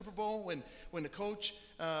Bowl when the coach,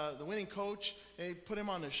 the winning coach, they put him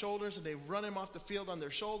on their shoulders and they run him off the field on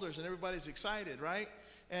their shoulders and everybody's excited, right?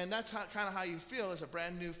 And that's kind of how you feel as a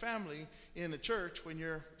brand new family in the church when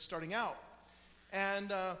you're starting out.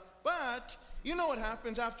 And but you know what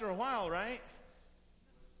happens after a while, right?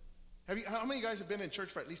 How many of you guys have been in church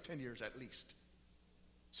for at least 10 years at least?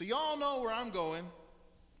 So y'all know where I'm going,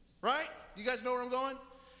 right? You guys know where I'm going?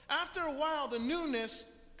 After a while, the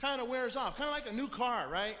newness kind of wears off, kind of like a new car,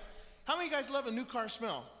 right? How many of you guys love a new car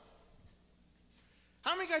smell?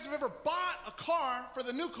 How many of you guys have ever bought a car for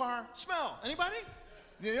the new car smell? Anybody?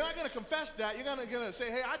 You're not going to confess that. You're going to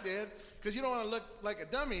say, hey, I did, because you don't want to look like a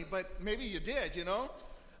dummy, but maybe you did, you know?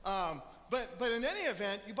 But in any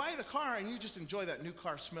event, you buy the car and you just enjoy that new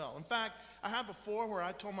car smell. In fact, I had before where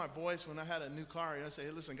I told my boys when I had a new car, I say,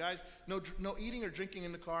 hey, listen, guys, no eating or drinking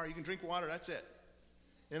in the car. You can drink water, that's it.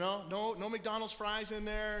 You know, no McDonald's fries in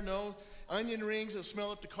there, no onion rings that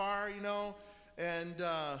smell up the car, you know, and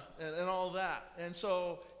all that. And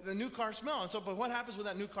so the new car smell. But what happens with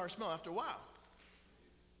that new car smell after a while?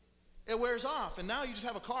 It wears off, and now you just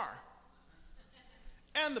have a car.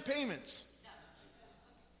 And the payments.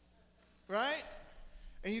 Right?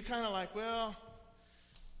 And you kind of like, well,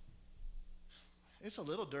 it's a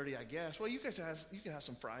little dirty, I guess. Well, you can have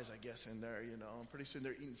some fries, I guess, in there, you know. Pretty soon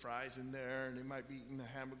they're eating fries in there, and they might be eating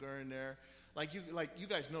a hamburger in there. Like you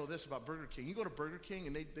guys know this about Burger King. You go to Burger King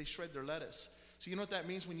and they shred their lettuce. So you know what that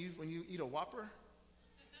means when you eat a Whopper?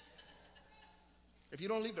 If you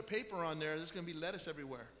don't leave the paper on there, there's going to be lettuce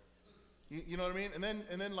everywhere. You know what I mean?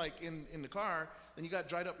 And then like in the car, then you got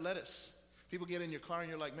dried up lettuce. People get in your car and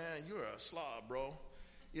you're like, man, you're a slob, bro.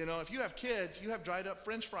 You know, if you have kids, you have dried up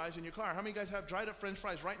French fries in your car. How many of you guys have dried up French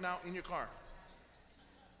fries right now in your car?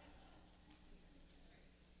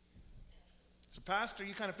 As a pastor,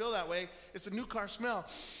 you kind of feel that way. It's the new car smell.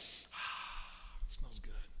 It smells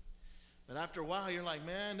good. But after a while, you're like,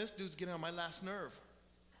 man, this dude's getting on my last nerve.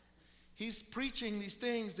 He's preaching these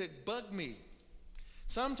things that bug me.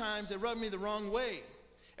 Sometimes they rub me the wrong way.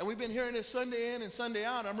 And we've been hearing this Sunday in and Sunday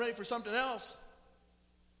out. I'm ready for something else.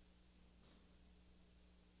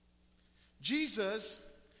 Jesus,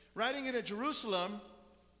 riding into Jerusalem,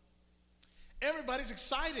 everybody's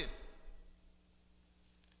excited.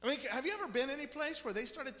 I mean, have you ever been any place where they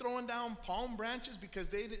started throwing down palm branches because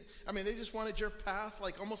they just wanted your path,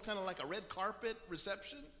 like almost kind of like a red carpet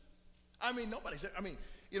reception? I mean,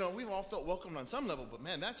 we've all felt welcomed on some level, but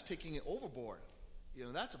man, that's taking it overboard. You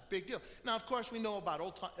know, that's a big deal. Now, of course, we know about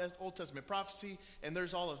Old Testament prophecy, and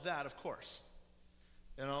there's all of that, of course.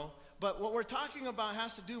 You know, but what we're talking about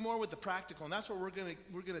has to do more with the practical, and that's what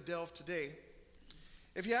we're gonna delve today.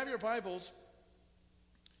 If you have your Bibles,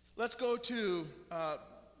 let's go to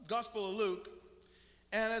Gospel of Luke.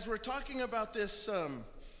 And as we're talking about this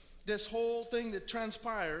whole thing that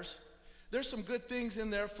transpires, there's some good things in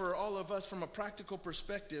there for all of us from a practical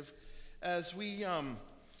perspective. As we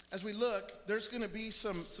look, there's going to be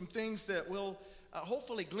some things that we'll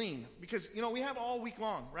hopefully glean. Because, you know, we have all week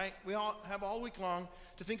long, right? We all have all week long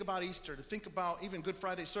to think about Easter, to think about even Good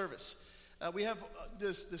Friday service. We have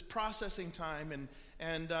this processing time,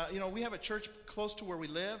 and we have a church close to where we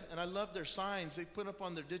live, and I love their signs. They put up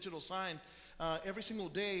on their digital sign every single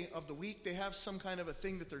day of the week. They have some kind of a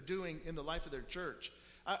thing that they're doing in the life of their church.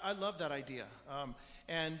 I love that idea.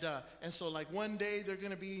 And so like one day they're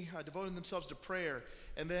going to be devoting themselves to prayer,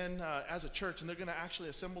 and then as a church, and they're going to actually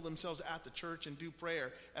assemble themselves at the church and do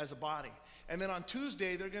prayer as a body. And then on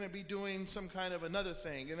Tuesday, they're going to be doing some kind of another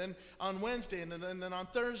thing. And then on Wednesday, and then on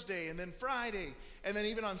Thursday, and then Friday. And then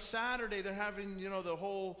even on Saturday, they're having, the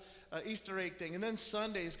whole Easter egg thing. And then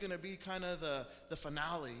Sunday is going to be kind of the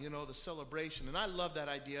finale, the celebration. And I love that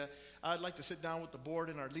idea. I'd like to sit down with the board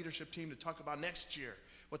and our leadership team to talk about next year,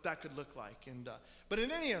 what that could look like. But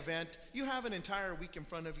in any event, you have an entire week in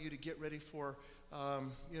front of you to get ready for,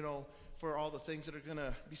 for all the things that are going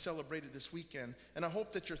to be celebrated this weekend. And I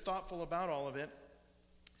hope that you're thoughtful about all of it.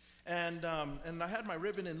 And I had my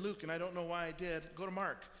ribbon in Luke, and I don't know why I did. Go to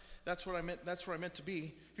Mark. That's what I meant. That's where I meant to be.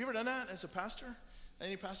 Have you ever done that as a pastor?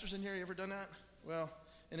 Any pastors in here, you ever done that? Well,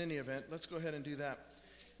 in any event, let's go ahead and do that.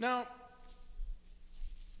 Now,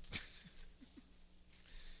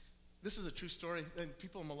 this is a true story, and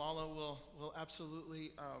people in Malala will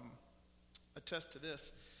absolutely attest to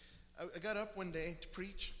this. I got up one day to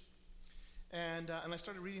preach, and I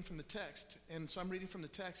started reading from the text. And so I'm reading from the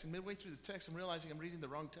text, and midway through the text, I'm realizing I'm reading the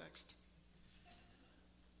wrong text.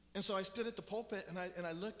 And so I stood at the pulpit, and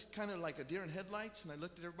I looked kind of like a deer in headlights, and I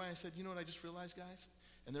looked at everybody, and I said, you know what I just realized, guys?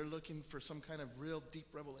 And they're looking for some kind of real deep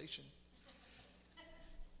revelation.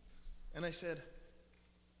 And I said,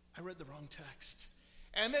 I read the wrong text.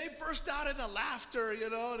 And they burst out into laughter,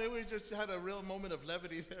 and we just had a real moment of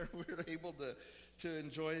levity there. We were able to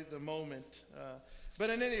enjoy the moment. But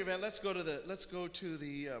in any event, let's go to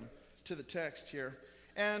the text here.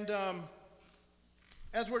 And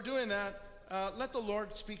as we're doing that, let the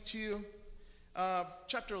Lord speak to you.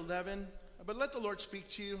 Chapter 11. But let the Lord speak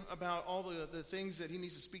to you about all the things that he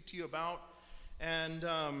needs to speak to you about. And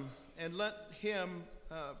let him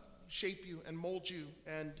shape you and mold you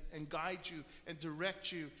and guide you and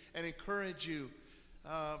direct you and encourage you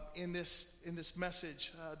in this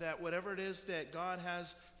message, that whatever it is that God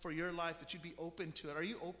has for your life, that you'd be open to it. Are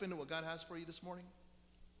you open to what God has for you this morning?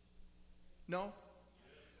 No?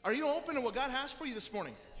 Are you open to what God has for you this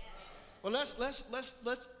morning? Well,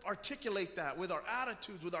 let's articulate that with our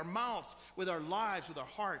attitudes, with our mouths, with our lives, with our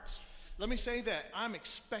hearts. Let me say that I'm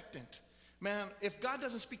expectant. Man, if God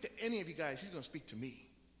doesn't speak to any of you guys, he's going to speak to me.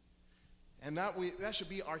 And that should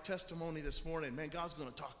be our testimony this morning. Man, God's going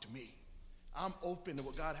to talk to me. I'm open to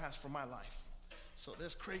what God has for my life. So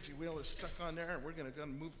this crazy wheel is stuck on there, and we're going to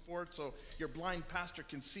move forward so your blind pastor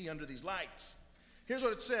can see under these lights. Here's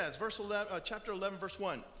what it says, chapter 11, verse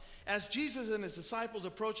 1. As Jesus and his disciples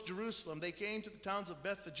approached Jerusalem, they came to the towns of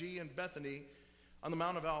Bethphage and Bethany on the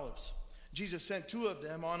Mount of Olives. Jesus sent two of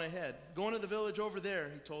them on ahead. Go into the village over there,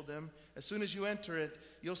 he told them. As soon as you enter it,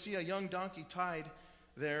 you'll see a young donkey tied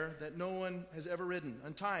there that no one has ever ridden.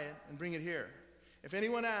 Untie it and bring it here. If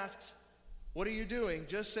anyone asks, what are you doing?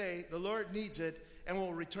 Just say, the Lord needs it and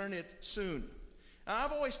will return it soon. Now,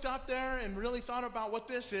 I've always stopped there and really thought about what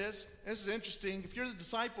this is. This is interesting. If you're the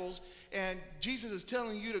disciples and Jesus is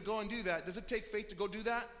telling you to go and do that, does it take faith to go do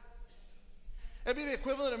that? It'd be the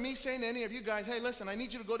equivalent of me saying to any of you guys, hey, listen, I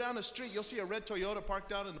need you to go down the street. You'll see a red Toyota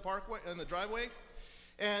parked out in the parkway, in the driveway.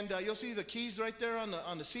 And you'll see the keys right there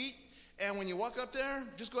on the seat. And when you walk up there,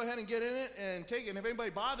 just go ahead and get in it and take it. And if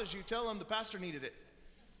anybody bothers you, tell them the pastor needed it.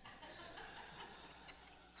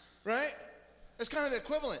 Right? It's kind of the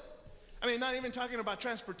equivalent. I mean, not even talking about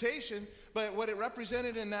transportation, but what it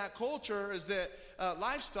represented in that culture is that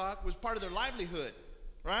livestock was part of their livelihood.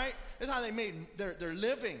 Right? That's how they made their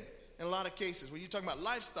living in a lot of cases when you're talking about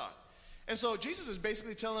livestock. And so Jesus is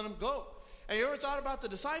basically telling them, go. And you ever thought about the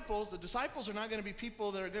disciples? The disciples are not going to be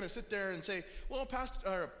people that are going to sit there and say, well,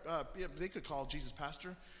 pastor, they could call Jesus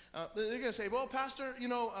pastor. They're going to say, well, pastor,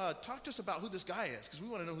 talk to us about who this guy is, because we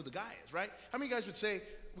want to know who the guy is, right? How many of you guys would say,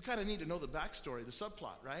 we kind of need to know the backstory, the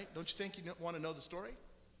subplot, right? Don't you think you want to know the story?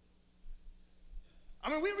 I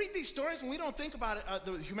mean, we read these stories and we don't think about it,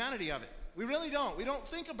 the humanity of it. We really don't. We don't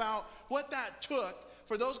think about what that took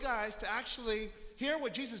for those guys to actually hear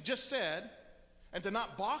what Jesus just said and to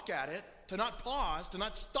not balk at it, to not pause, to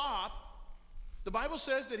not stop. The Bible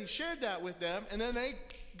says that he shared that with them, and then they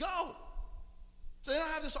go. So they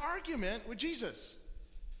don't have this argument with Jesus,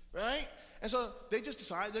 right? And so they just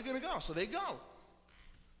decide they're going to go. So they go.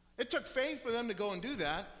 It took faith for them to go and do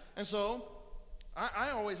that. And so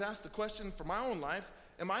I always ask the question for my own life,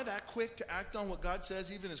 am I that quick to act on what God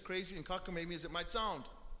says, even as crazy and cockamamie as it might sound?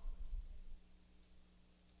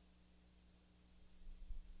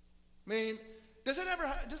 I mean, does it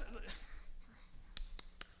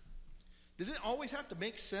always have to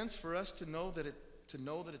make sense for us to know that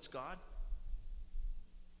it's God?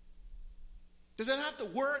 Does it have to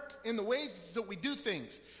work in the ways that we do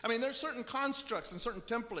things? I mean, there's certain constructs and certain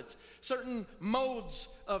templates, certain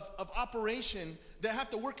modes of operation that have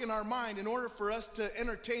to work in our mind in order for us to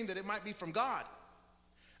entertain that it might be from God.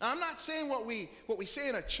 Now, I'm not saying what we say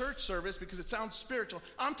in a church service because it sounds spiritual.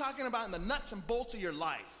 I'm talking about in the nuts and bolts of your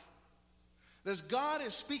life. That God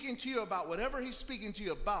is speaking to you about whatever he's speaking to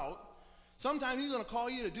you about. Sometimes he's going to call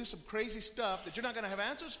you to do some crazy stuff that you're not going to have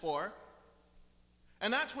answers for.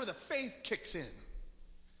 And that's where the faith kicks in.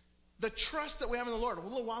 The trust that we have in the Lord. A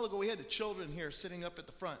little while ago, we had the children here sitting up at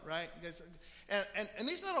the front, right? You guys, and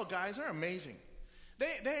these little guys are amazing.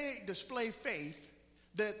 They display faith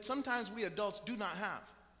that sometimes we adults do not have.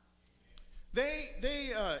 They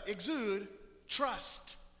exude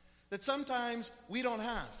trust that sometimes we don't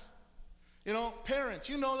have. Parents,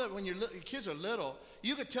 you know that when your kids are little,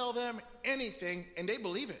 you could tell them anything and they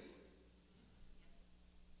believe it.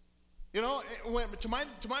 To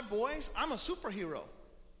my boys, I'm a superhero.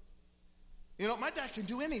 My dad can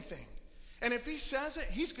do anything. And if he says it,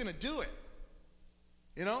 he's going to do it.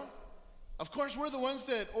 Of course, we're the ones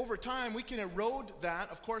that over time we can erode that.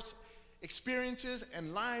 Of course, experiences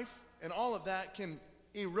and life and all of that can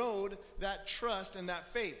erode that trust and that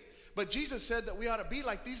faith. But Jesus said that we ought to be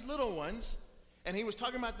like these little ones, and he was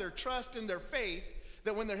talking about their trust and their faith,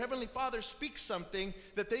 that when their Heavenly Father speaks something,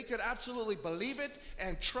 that they could absolutely believe it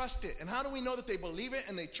and trust it. And how do we know that they believe it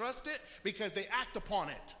and they trust it? Because they act upon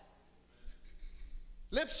it.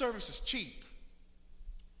 Lip service is cheap.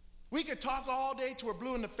 We could talk all day till we're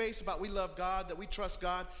blue in the face about we love God, that we trust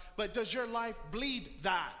God, but does your life bleed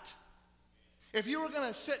that? If you were going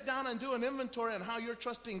to sit down and do an inventory on how you're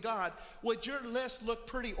trusting God, would your list look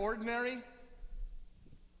pretty ordinary?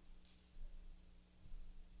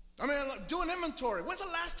 I mean, do an inventory. When's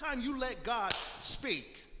the last time you let God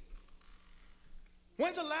speak?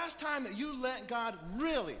 When's the last time that you let God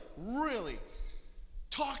really, really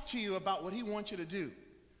talk to you about what he wants you to do?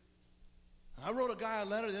 I wrote a guy a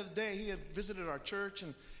letter the other day. He had visited our church,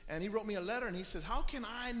 and he wrote me a letter, and he says, how can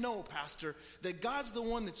I know, Pastor, that God's the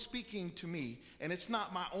one that's speaking to me, and it's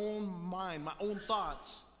not my own mind, my own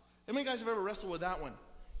thoughts? How many of you guys have ever wrestled with that one?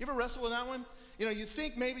 You ever wrestle with that one? You know, you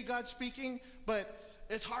think maybe God's speaking, but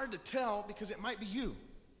it's hard to tell because it might be you.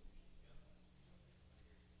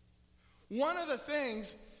 One of the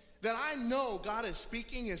things that I know God is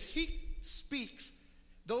speaking is he speaks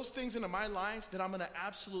those things into my life that I'm going to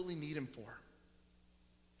absolutely need him for.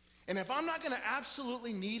 And if I'm not going to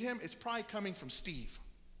absolutely need him, it's probably coming from Steve.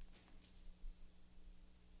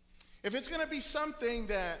 If it's going to be something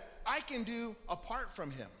that I can do apart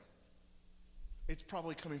from him, it's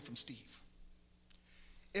probably coming from Steve.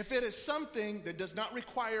 If it is something that does not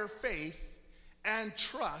require faith and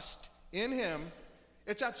trust in him,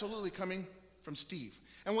 it's absolutely coming from Steve.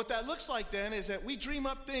 And what that looks like then is that we dream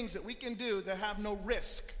up things that we can do that have no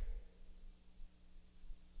risk.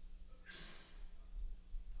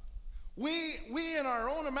 We in our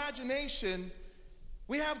own imagination,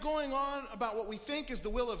 we have going on about what we think is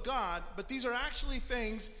the will of God, but these are actually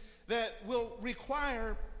things that will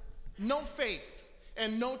require no faith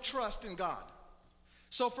and no trust in God.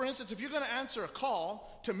 So for instance, if you're going to answer a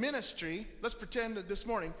call to ministry, let's pretend that this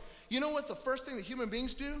morning, you know what's the first thing that human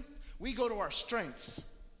beings do? We go to our strengths.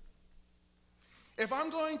 If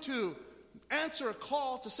I'm going to answer a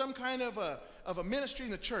call to some kind of a ministry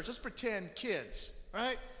in the church, let's pretend kids,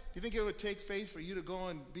 right? Do you think it would take faith for you to go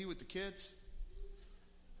and be with the kids?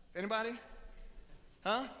 Anybody?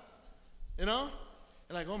 Huh? You know?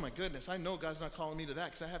 And like, oh my goodness, I know God's not calling me to that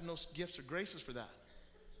because I have no gifts or graces for that.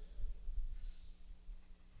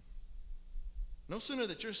 No sooner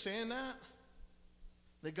that you're saying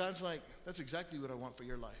that God's like, that's exactly what I want for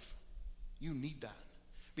your life. You need that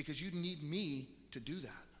because you need me to do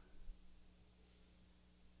that.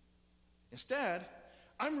 Instead,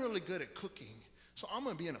 I'm really good at cooking. So I'm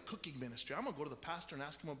going to be in a cooking ministry. I'm going to go to the pastor and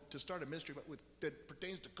ask him to start a ministry that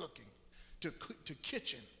pertains to cooking, to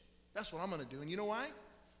kitchen. That's what I'm going to do. And you know why?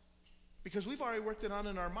 Because we've already worked it on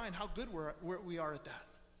in our mind how good we are at that.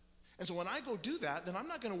 And so when I go do that, then I'm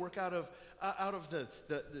not going to work out of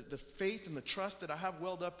the faith and the trust that I have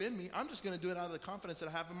welled up in me. I'm just going to do it out of the confidence that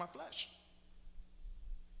I have in my flesh.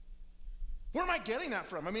 Where am I getting that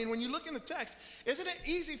from? I mean, when you look in the text, isn't it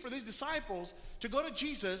easy for these disciples to go to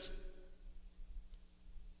Jesus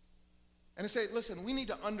and to say, listen, we need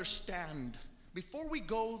to understand. Before we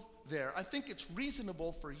go there, I think it's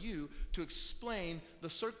reasonable for you to explain the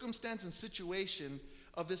circumstance and situation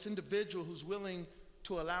of this individual who's willing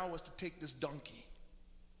to allow us to take this donkey.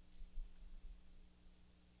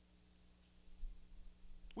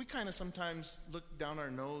 We kind of sometimes look down our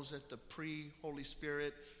nose at the pre-Holy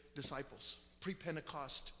Spirit disciples,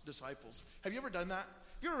 pre-Pentecost disciples. Have you ever done that?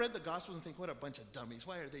 Have you ever read the Gospels and think, what a bunch of dummies?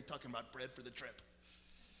 Why are they talking about bread for the trip?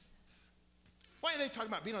 Why are they talking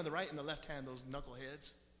about being on the right and the left hand, those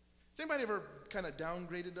knuckleheads? Has anybody ever kind of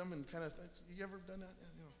downgraded them and kind of, you ever done that?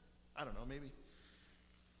 You know, I don't know, maybe.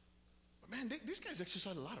 But man, these guys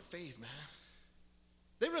exercised a lot of faith, man.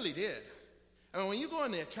 They really did. I mean, when you go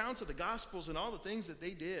on the accounts of the Gospels and all the things that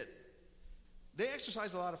they did, they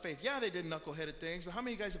exercised a lot of faith. Yeah, they did knuckleheaded things, but how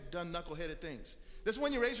many of you guys have done knuckleheaded things? This is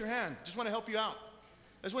when you raise your hand. Just want to help you out.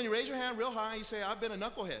 That's when you raise your hand real high, you say, I've been a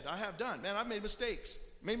knucklehead. I have done. Man, I've made mistakes.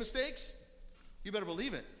 Made mistakes? You better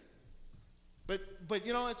believe it. But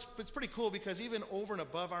you know, it's pretty cool because even over and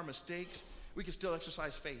above our mistakes, we can still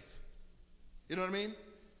exercise faith. You know what I mean?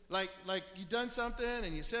 Like you done something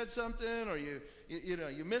and you said something or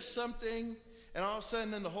you missed something, and all of a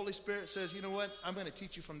sudden then the Holy Spirit says, you know what? I'm going to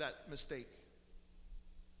teach you from that mistake.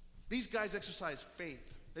 These guys exercised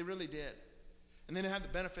faith. They really did. And they didn't have the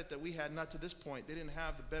benefit that we had, not to this point. They didn't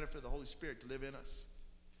have the benefit of the Holy Spirit to live in us.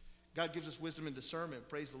 God gives us wisdom and discernment.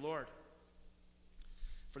 Praise the Lord.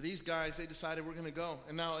 For these guys, they decided we're going to go.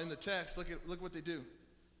 And now in the text, look what they do.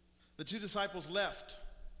 The two disciples left.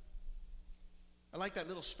 I like that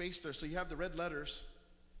little space there. So you have the red letters,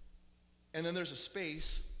 and then there's a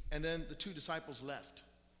space, and then the two disciples left.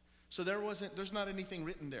 So there's not anything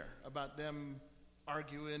written there about them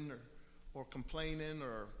arguing or complaining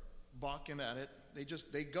or balking at it.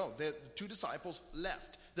 They go. The two disciples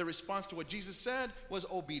left. Their response to what Jesus said was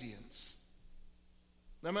obedience.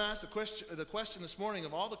 Let me ask the question this morning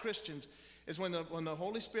of all the Christians is when the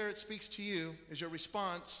Holy Spirit speaks to you, is your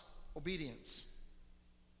response obedience?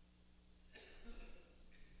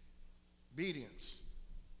 Obedience.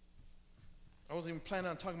 I wasn't even planning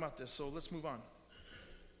on talking about this, so let's move on.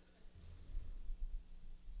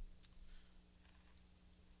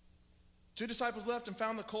 Two disciples left and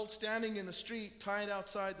found the colt standing in the street, tied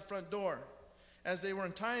outside the front door. As they were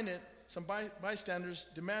untying it, some bystanders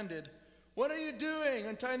demanded, "What are you doing,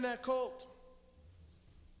 untying that colt?"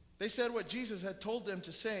 They said what Jesus had told them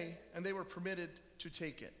to say, and they were permitted to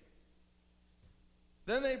take it.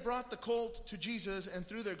 Then they brought the colt to Jesus and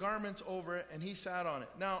threw their garments over it, and he sat on it.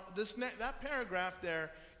 Now, that paragraph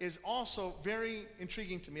there is also very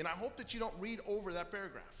intriguing to me, and I hope that you don't read over that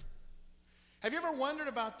paragraph. Have you ever wondered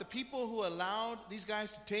about the people who allowed these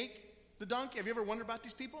guys to take the donkey? Have you ever wondered about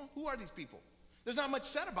these people? Who are these people? There's not much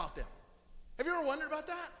said about them. Have you ever wondered about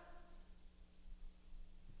that?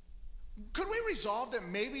 Could we resolve that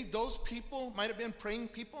maybe those people might have been praying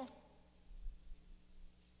people?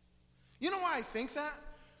 You know why I think that?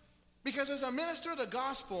 Because as a minister of the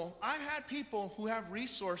gospel, I've had people who have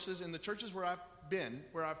resources in the churches where I've been,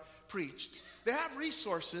 where I've preached. They have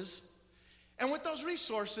resources, and with those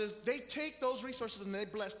resources, they take those resources and they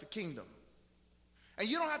bless the kingdom. And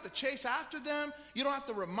you don't have to chase after them. You don't have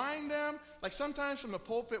to remind them. Like sometimes from the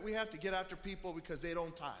pulpit, we have to get after people because they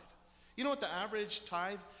don't tithe. You know what the average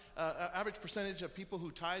percentage of people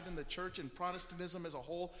who tithe in the church and Protestantism as a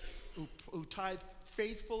whole, who tithe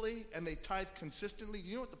faithfully and they tithe consistently,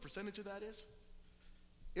 you know what the percentage of that is?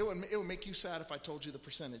 It would make you sad if I told you the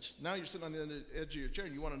percentage. Now you're sitting on the edge of your chair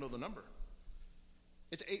and you want to know the number.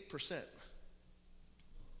 It's 8%.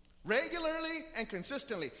 Regularly and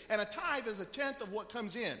consistently. And a tithe is a tenth of what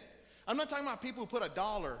comes in. I'm not talking about people who put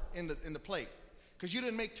 $1 in the plate because you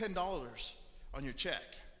didn't make $10 on your check.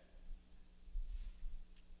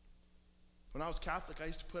 When I was Catholic, I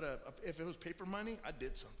used to put if it was paper money, I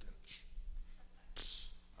did something.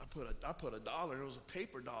 I put $1. It was a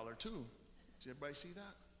paper dollar too. Did everybody see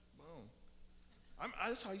that? Boom.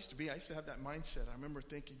 That's how I used to be. I used to have that mindset. I remember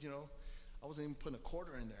thinking, I wasn't even putting a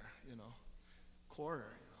quarter in there,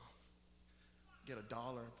 quarter, get $1,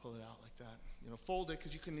 pull it out like that, fold it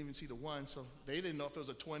because you couldn't even see the one, so they didn't know if it was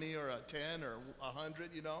a 20 or a 10 or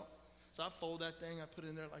 100, So I fold that thing, I put it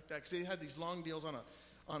in there like that because they had these long deals on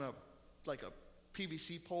a like a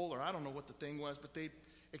PVC pole, or I don't know what the thing was, but they'd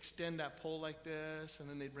extend that pole like this, and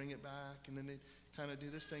then they'd bring it back, and then they'd kind of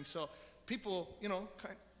do this thing. So people, how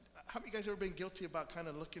many of you guys ever been guilty about kind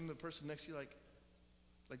of looking at the person next to you like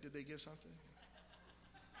did they give something?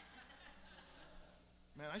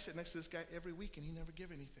 Man, I sit next to this guy every week, and he never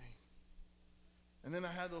give anything. And then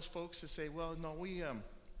I had those folks that say, well, no, we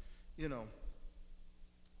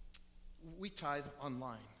tithe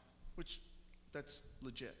online, which that's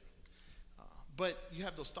legit. But you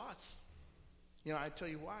have those thoughts. I tell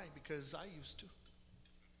you why, because I used to.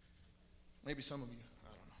 Maybe some of you, I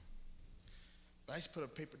don't know. But I used to put a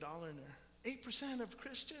paper dollar in there. 8% of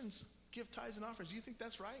Christians give tithes and offerings. Do you think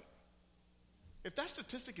that's right? If that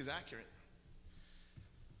statistic is accurate,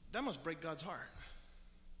 that must break God's heart.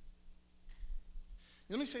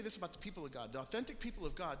 Let me say this about the people of God. The authentic people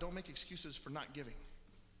of God don't make excuses for not giving.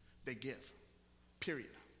 They give, period.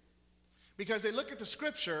 Because they look at the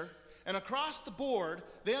scripture, and across the board,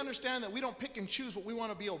 they understand that we don't pick and choose, but we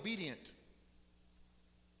want to be obedient.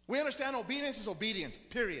 We understand obedience is obedience,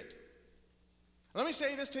 period. Let me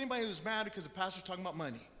say this to anybody who's mad because the pastor's talking about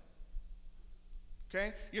money.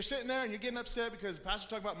 Okay? You're sitting there and you're getting upset because the pastor's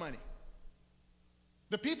talking about money.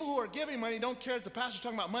 The people who are giving money don't care that the pastor's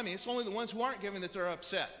talking about money. It's only the ones who aren't giving that they're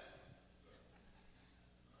upset.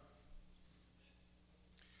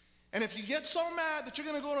 And if you get so mad that you're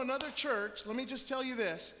going to go to another church, let me just tell you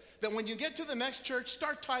this, that when you get to the next church,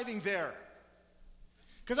 start tithing there.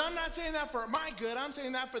 Because I'm not saying that for my good, I'm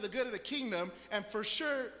saying that for the good of the kingdom, and for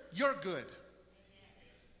sure, your good.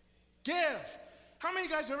 Give. How many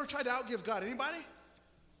of you guys have ever tried to outgive God? Anybody?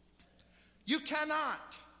 You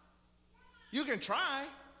cannot. You can try,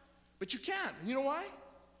 but you can't. You know why?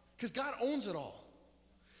 Because God owns it all.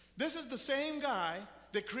 This is the same guy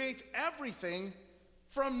that creates everything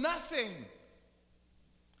from nothing.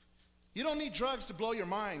 You don't need drugs to blow your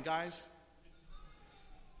mind, guys.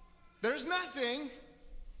 There's nothing,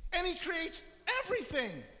 and he creates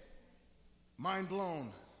everything. Mind blown.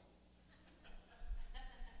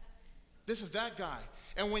 This is that guy.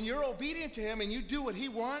 And when you're obedient to him and you do what he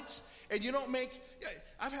wants, and you don't make...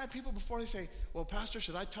 I've had people before, they say, well, Pastor,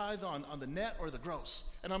 should I tithe on the net or the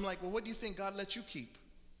gross? And I'm like, well, what do you think God lets you keep?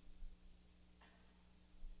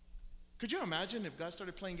 Could you imagine if God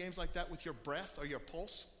started playing games like that with your breath or your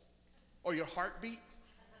pulse or your heartbeat?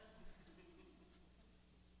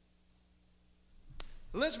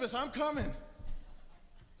 Elizabeth, I'm coming.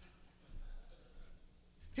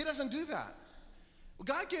 He doesn't do that.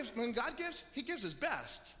 When God gives, he gives his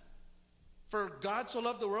best. For God so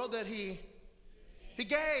loved the world that he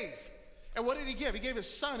gave. And what did he give? He gave his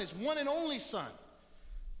son, his one and only son.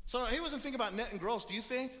 So he wasn't thinking about net and gross, do you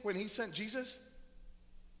think, when he sent Jesus?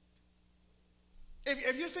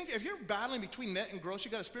 If you're battling between net and gross,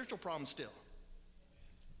 you got a spiritual problem still.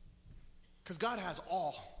 Because God has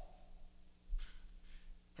all.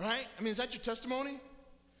 Right? I mean, is that your testimony?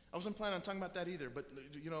 I wasn't planning on talking about that either, but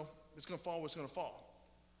it's going to fall where it's going to fall.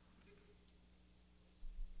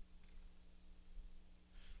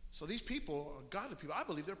 So these people are godly people. I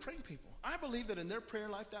believe they're praying people. I believe that in their prayer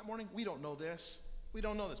life that morning, we don't know this. But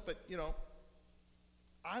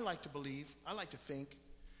I like to believe, I like to think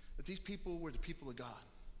that these people were the people of God.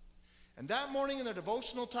 And that morning in their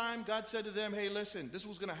devotional time, God said to them, hey, listen, this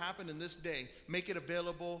was going to happen in this day. Make it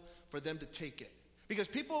available for them to take it. Because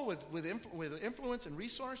people with influence and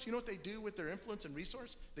resource, you know what they do with their influence and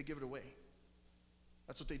resource? They give it away.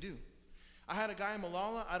 That's what they do. I had a guy in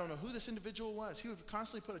Malala, I don't know who this individual was. He would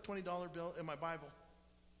constantly put a $20 bill in my Bible.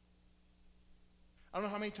 I don't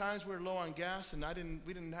know how many times we were low on gas and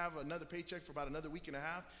we didn't have another paycheck for about another week and a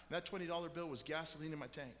half, and that $20 bill was gasoline in my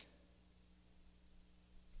tank.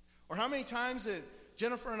 Or how many times that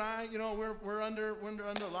Jennifer and I, we're under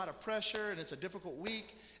a lot of pressure and it's a difficult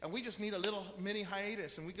week, and we just need a little mini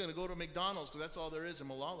hiatus, and we're going to go to McDonald's because that's all there is in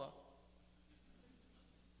Malala.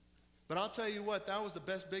 But I'll tell you what, that was the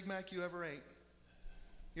best Big Mac you ever ate.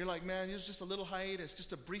 You're like, man, it was just a little hiatus,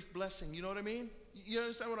 just a brief blessing. You know what I mean? You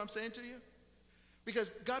understand what I'm saying to you? Because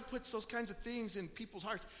God puts those kinds of things in people's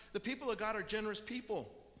hearts. The people of God are generous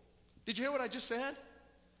people. Did you hear what I just said?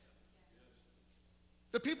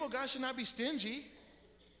 The people of God should not be stingy.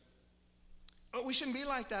 We shouldn't be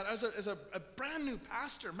like that. As a brand new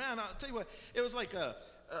pastor, man, I'll tell you what, it was like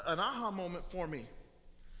an aha moment for me.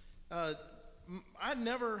 I'd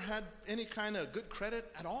never had any kind of good credit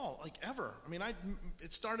at all, like ever. I mean,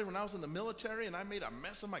 it started when I was in the military, and I made a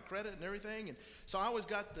mess of my credit and everything. And so I always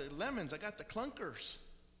got the lemons. I got the clunkers.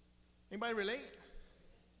 Anybody relate?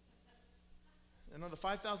 The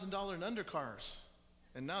 $5,000 and under cars.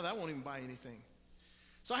 And now that won't even buy anything.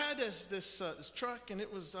 So I had this truck, and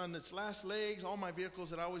it was on its last legs. All my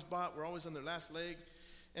vehicles that I always bought were always on their last leg.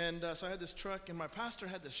 And so I had this truck, and my pastor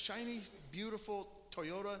had this shiny, beautiful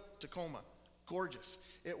Toyota Tacoma. Gorgeous.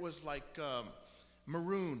 It was like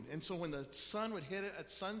maroon. And so when the sun would hit it at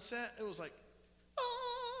sunset, it was like, ah.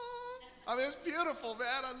 I mean, it's beautiful,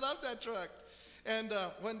 man. I love that truck. And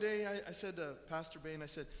one day I said to Pastor Bain, I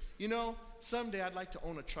said, someday I'd like to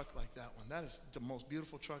own a truck like that one. That is the most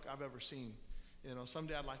beautiful truck I've ever seen.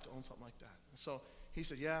 Someday I'd like to own something like that. And so he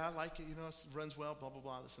said, yeah, I like it. It runs well, blah, blah,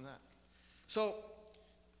 blah, this and that. So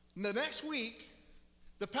the next week,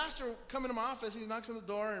 the pastor come into my office, he knocks on the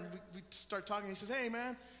door, and we start talking. He says, hey,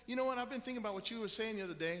 man, you know what? I've been thinking about what you were saying the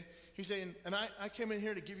other day. He's saying, and I came in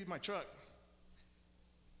here to give you my truck.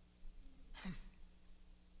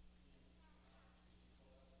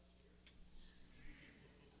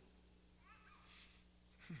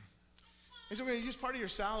 He said, we're going to use part of your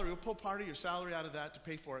salary. We'll pull part of your salary out of that to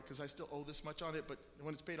pay for it because I still owe this much on it, but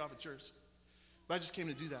when it's paid off, it's yours. But I just came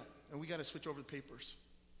to do that, and we got to switch over the papers.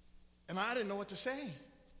 And I didn't know what to say.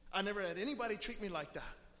 I never had anybody treat me like that.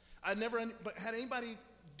 I never had anybody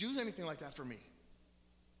do anything like that for me.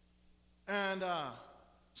 And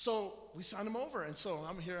so we signed him over. And so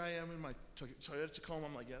here I am in my Toyota Tacoma.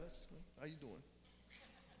 I'm like, yeah, that's me. How you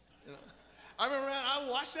doing? I remember, man, I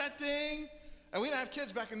watched that thing. And we didn't have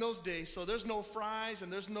kids back in those days, so there's no fries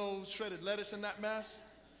and there's no shredded lettuce in that mess.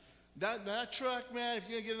 That truck, man, if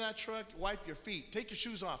you're going to get in that truck, wipe your feet. Take your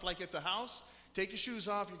shoes off. Like at the house, take your shoes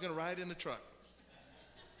off. You're going to ride in the truck.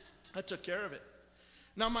 I took care of it.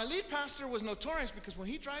 Now, my lead pastor was notorious because when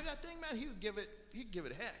he drive that thing, man, he'd give it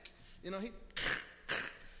heck.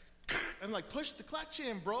 I'm like, push the clutch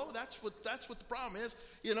in, bro. That's what the problem is.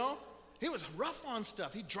 He was rough on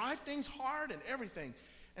stuff. He'd drive things hard and everything.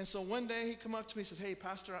 And so one day he come up to me and says, hey,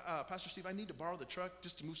 Pastor Steve, I need to borrow the truck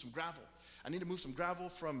just to move some gravel. I need to move some gravel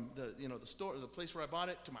from the store, the place where I bought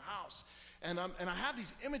it, to my house. And I have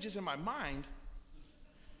these images in my mind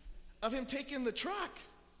of him taking the truck.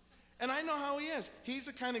 And I know how he is. He's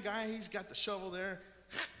the kind of guy, he's got the shovel there,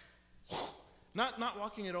 not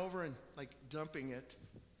walking it over and like dumping it.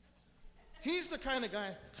 He's the kind of guy,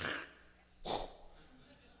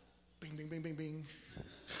 bing, bing, bing, bing, bing.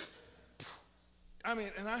 I mean,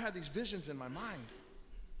 and I had these visions in my mind.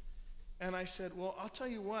 And I said, well, I'll tell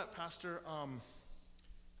you what, Pastor,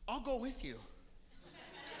 I'll go with you.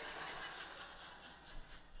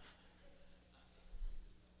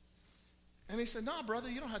 And he said, no, brother,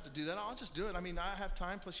 you don't have to do that. I'll just do it. I mean, I have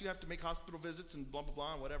time. Plus, you have to make hospital visits and blah, blah,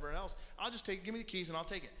 blah, and whatever else. I'll just give me the keys and I'll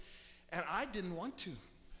take it. And I didn't want to.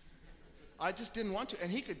 I just didn't want to.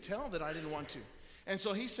 And he could tell that I didn't want to. And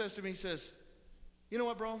so he says to me, he says, you know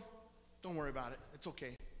what, bro? Don't worry about it. It's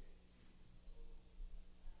okay.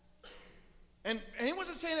 And he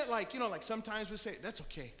wasn't saying it like, like sometimes we say, that's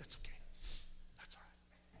okay. That's okay. That's all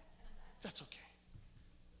right. That's okay.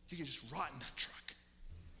 You can just rot in that truck.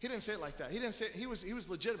 He didn't say it like that. He didn't say it. He was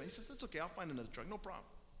legitimate. He says, that's okay. I'll find another truck. No problem.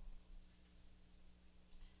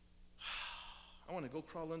 I want to go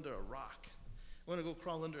crawl under a rock. I want to go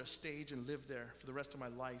crawl under a stage and live there for the rest of my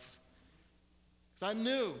life. Because I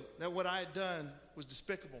knew that what I had done was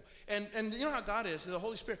despicable. And you know how God is, the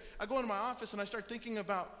Holy Spirit. I go into my office and I start thinking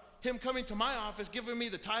about him coming to my office, giving me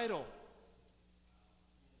the title.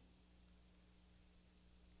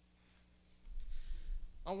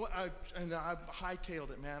 I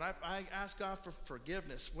hightailed it, man. I asked God for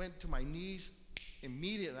forgiveness. Went to my knees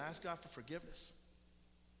immediately. I asked God for forgiveness.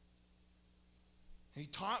 And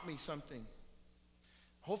he taught me something.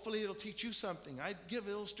 Hopefully it'll teach you something. I give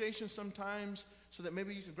illustrations sometimes so that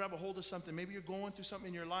maybe you can grab a hold of something. Maybe you're going through something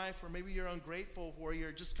in your life, or maybe you're ungrateful, or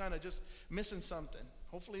you're just kind of just missing something.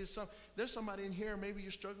 Hopefully there's somebody in here, maybe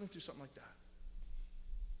you're struggling through something like that.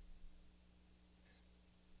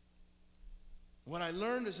 What I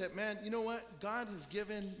learned is that, man, you know what? God has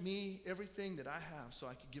given me everything that I have so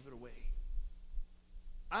I could give it away.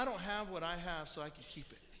 I don't have what I have so I can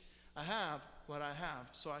keep it. I have what I have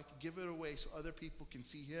so I can give it away so other people can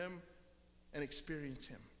see him and experience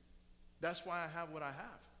him. That's why I have what I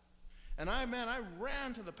have. And I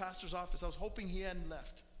ran to the pastor's office. I was hoping he hadn't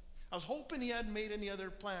left. I was hoping he hadn't made any other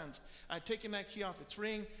plans. I had taken that key off its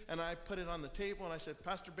ring and I put it on the table and I said,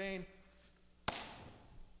 Pastor Bain,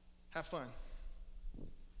 have fun.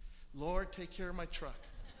 Lord, take care of my truck.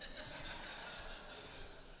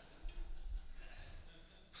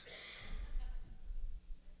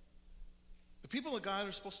 The people of God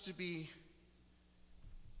are supposed to be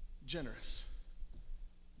generous.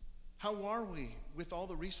 How are we with all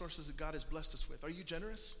the resources that God has blessed us with? Are you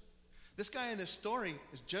generous? This guy in this story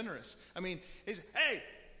is generous. I mean, he's, hey,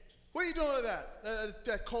 what are you doing with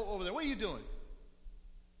that colt over there? What are you doing?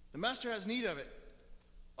 The master has need of it.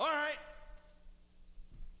 All right.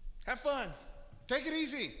 Have fun. Take it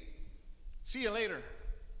easy. See you later.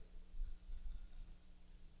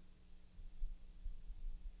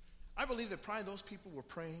 I believe that probably those people were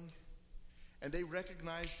praying and they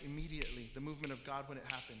recognized immediately the movement of God when it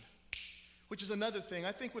happened. Which is another thing.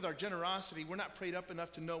 I think with our generosity, we're not prayed up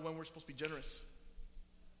enough to know when we're supposed to be generous.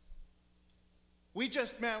 We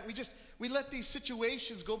let these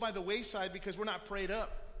situations go by the wayside because we're not prayed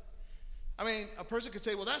up. I mean, a person could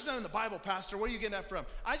say, well, that's not in the Bible, Pastor. Where are you getting that from?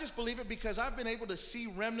 I just believe it because I've been able to see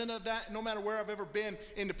remnant of that no matter where I've ever been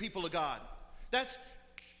in the people of God. That's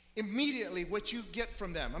immediately what you get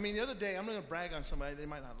from them. I mean, the other day, I'm not going to brag on somebody. They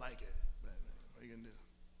might not like it. But what are you going to do?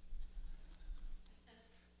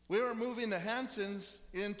 We were moving the Hansons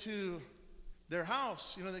into their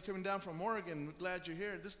house. You know, they're coming down from Oregon. We're glad you're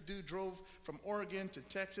here. This dude drove from Oregon to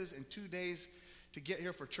Texas in 2 days to get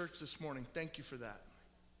here for church this morning. Thank you for that.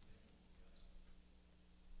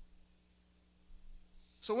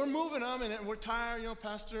 So we're moving on, and we're tired. You know,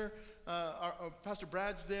 Pastor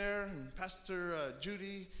Brad's there, and Pastor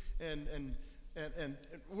Judy, and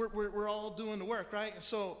we're all doing the work, right? And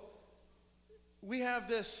so we have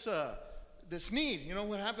this need. You know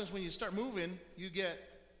what happens when you start moving? You get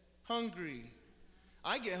hungry.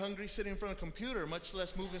 I get hungry sitting in front of a computer, much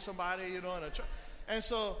less moving somebody, you know, in a truck. And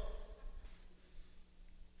so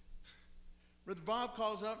Brother Bob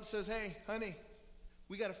calls up and says, "Hey, honey,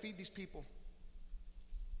 we got to feed these people."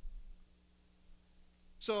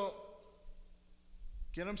 So,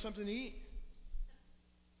 get them something to eat.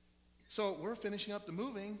 So, we're finishing up the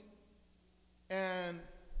moving, and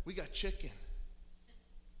we got chicken.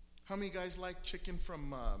 How many of you guys like chicken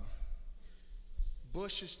from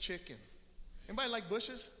Bush's Chicken? Anybody like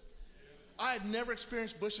Bush's? I had never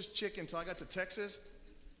experienced Bush's Chicken until I got to Texas.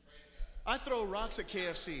 I throw rocks at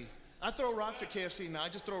KFC. Now. I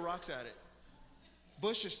just throw rocks at it.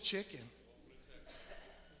 Bush's Chicken.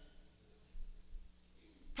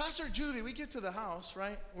 Pastor Judy, we get to the house,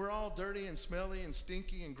 right? We're all dirty and smelly and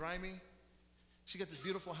stinky and grimy. She got this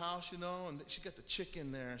beautiful house, you know, and she got the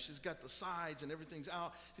chicken there. She's got the sides and everything's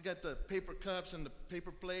out. She got the paper cups and the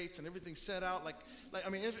paper plates and everything's set out like I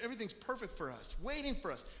mean, everything's perfect for us, waiting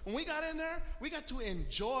for us. When we got in there, we got to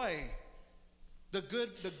enjoy the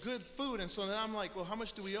good food. And so then I'm like, well, how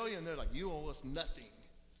much do we owe you? And they're like, you owe us nothing.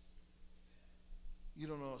 You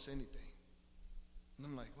don't owe us anything. And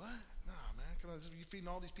I'm like, what? Nah, man, come on, you're feeding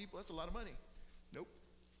all these people. That's a lot of money. Nope.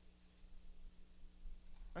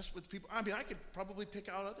 That's what the people, I mean, I could probably pick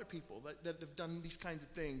out other people that have done these kinds of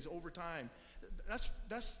things over time.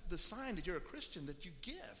 That's the sign that you're a Christian, that you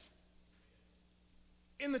give.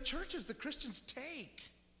 In the churches, the Christians take.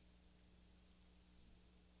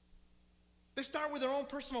 They start with their own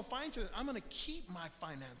personal finances. I'm going to keep my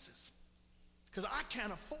finances because I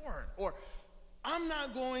can't afford. Or I'm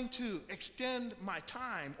not going to extend my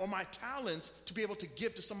time or my talents to be able to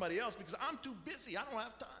give to somebody else because I'm too busy. I don't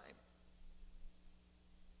have time.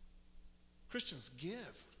 Christians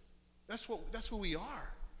give. That's who we are.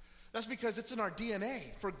 That's because it's in our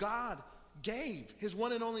DNA. For God gave his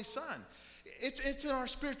one and only Son. It's in our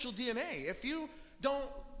spiritual DNA. If you don't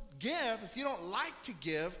give, if you don't like to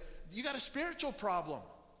give, you got a spiritual problem.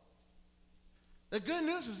 The good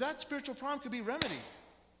news is that spiritual problem could be remedied.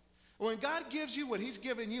 When God gives you what he's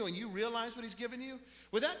given you and you realize what he's given you,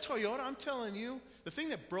 with that Toyota, I'm telling you, the thing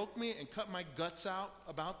that broke me and cut my guts out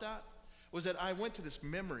about that was that I went to this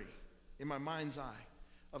memory in my mind's eye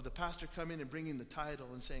of the pastor coming and bringing the title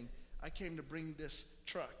and saying, I came to bring this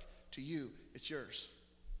truck to you. It's yours.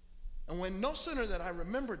 And when no sooner that I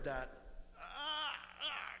remembered that,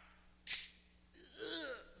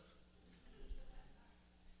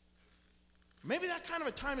 maybe that kind of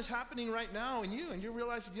a time is happening right now in you, and you're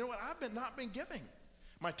realizing, you know what, I've not been giving.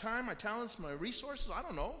 My time, my talents, my resources, I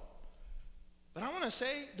don't know. But I want to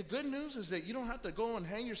say the good news is that you don't have to go and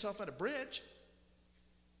hang yourself at a bridge.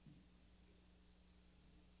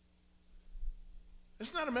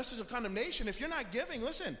 It's not a message of condemnation. If you're not giving,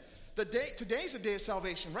 listen, today's the day of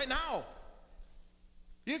salvation, right now.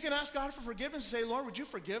 You can ask God for forgiveness and say, Lord, would you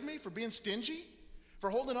forgive me for being stingy? For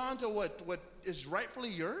holding on to what is rightfully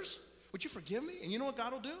yours? Would you forgive me? And you know what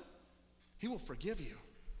God will do? He will forgive you.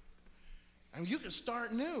 And you can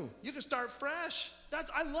start new. You can start fresh.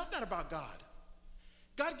 I love that about God.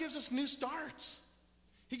 God gives us new starts.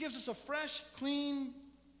 He gives us a fresh, clean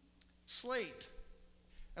slate.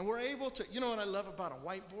 And we're able to, you know what I love about a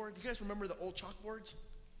whiteboard? You guys remember the old chalkboards?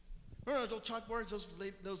 Remember those old chalkboards?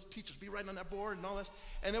 Those teachers be writing on that board and all this.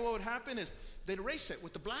 And then what would happen is they'd erase it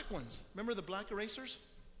with the black ones. Remember the black erasers?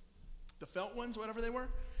 The felt ones, whatever they were?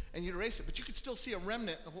 And you'd erase it. But you could still see a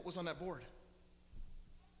remnant of what was on that board.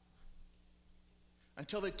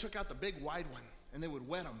 Until they took out the big wide one and they would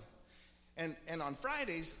wet them. And on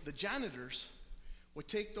Fridays, the janitors would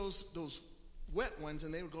take those wet ones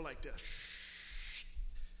and they would go like this.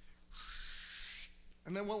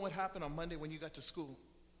 And then what would happen on Monday when you got to school?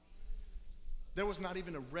 There was not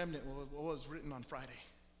even a remnant of what was written on Friday.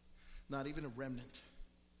 Not even a remnant.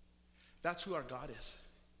 That's who our God is.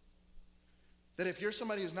 That if you're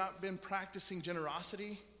somebody who's not been practicing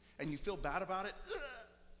generosity and you feel bad about it,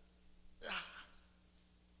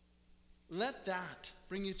 let that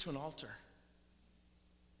bring you to an altar.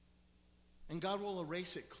 And God will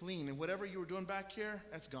erase it clean. And whatever you were doing back here,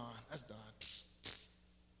 that's gone. That's done.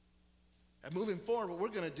 And moving forward, what we're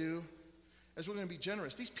going to do is we're going to be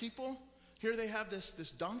generous. These people, here they have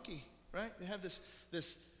this donkey, right? They have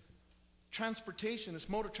this transportation, this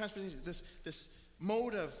mode of transportation, this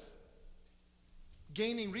mode of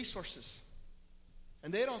gaining resources.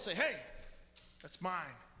 And they don't say, hey, that's mine.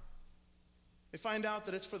 They find out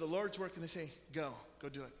that it's for the Lord's work and they say, go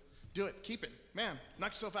do it. Do it, keep it. Man, knock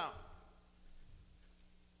yourself out.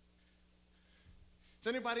 Is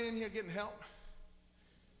anybody in here getting help?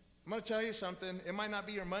 I'm going to tell you something. It might not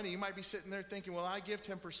be your money. You might be sitting there thinking, well, I give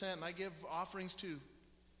 10% and I give offerings too.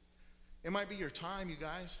 It might be your time, you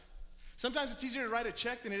guys. Sometimes it's easier to write a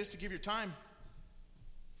check than it is to give your time.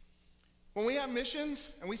 When we have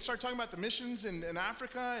missions and we start talking about the missions in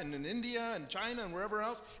Africa and in India and China and wherever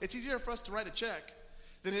else, it's easier for us to write a check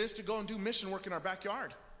than it is to go and do mission work in our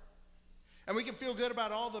backyard. And we can feel good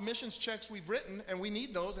about all the missions checks we've written, and we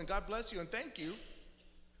need those, and God bless you and thank you.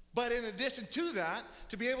 But in addition to that,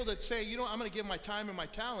 to be able to say, you know, I'm going to give my time and my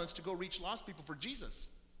talents to go reach lost people for Jesus.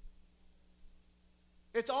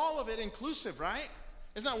 It's all of it inclusive, right?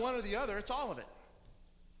 It's not one or the other. It's all of it.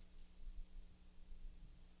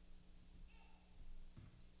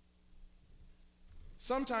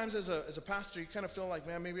 Sometimes as a pastor, you kind of feel like,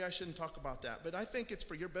 man, maybe I shouldn't talk about that. But I think it's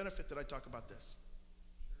for your benefit that I talk about this.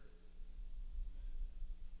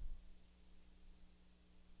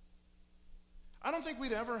 I don't think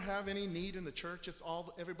we'd ever have any need in the church if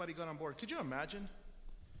everybody got on board. Could you imagine?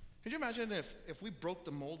 Could you imagine if we broke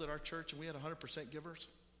the mold at our church and we had 100% givers?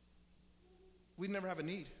 We'd never have a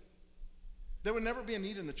need. There would never be a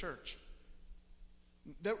need in the church.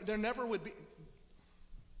 There never would be.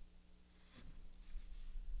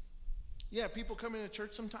 Yeah, people come into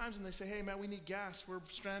church sometimes and they say, hey, man, we need gas. We're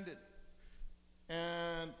stranded.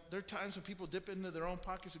 And there are times when people dip into their own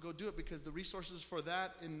pockets to go do it because the resources for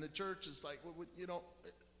that in the church is like,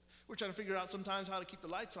 we're trying to figure out sometimes how to keep the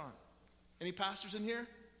lights on. Any pastors in here?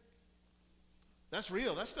 That's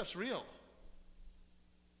real. That stuff's real.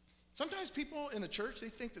 Sometimes people in the church, they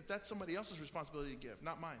think that that's somebody else's responsibility to give,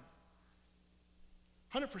 not mine.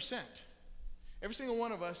 100%. Every single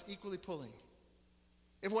one of us equally pulling.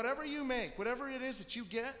 If whatever you make, whatever it is that you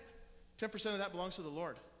get, 10% of that belongs to the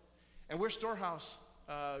Lord. And we're storehouse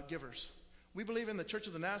givers. We believe in the Church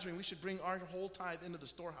of the Nazarene, we should bring our whole tithe into the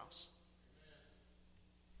storehouse.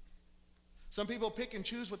 Some people pick and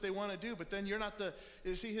choose what they want to do, but then you're not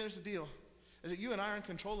see, here's the deal, is that you and I are in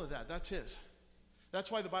control of that. That's his.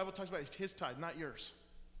 That's why the Bible talks about his tithe, not yours.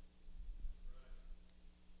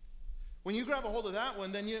 When you grab a hold of that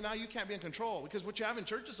one, then now you can't be in control. Because what you have in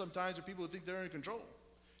churches sometimes are people who think they're in control.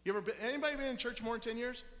 Anybody been in church more than 10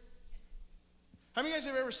 years? How many of you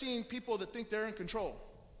guys have ever seen people that think they're in control?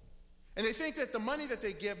 And they think that the money that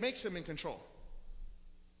they give makes them in control.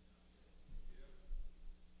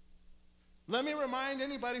 Let me remind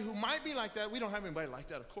anybody who might be like that. We don't have anybody like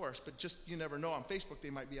that, of course, but just you never know. On Facebook, they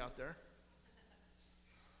might be out there.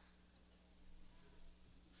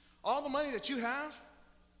 All the money that you have,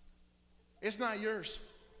 it's not yours.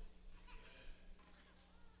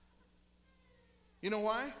 You know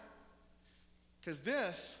why?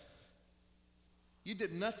 Because you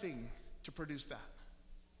did nothing to produce that.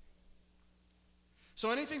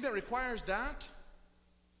 So anything that requires that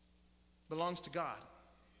belongs to God.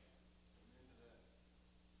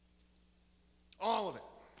 All of it.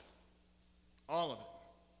 All of it.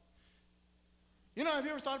 You know, have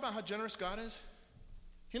you ever thought about how generous God is?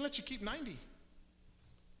 He lets you keep 90.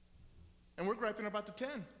 And we're griping about the 10.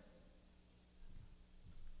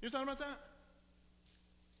 You thought about that?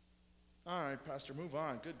 All right, Pastor, move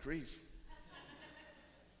on. Good grief.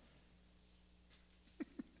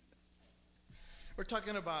 We're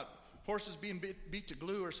talking about horses being beat to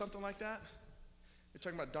glue or something like that. We're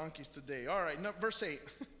talking about donkeys today. All right, verse 8.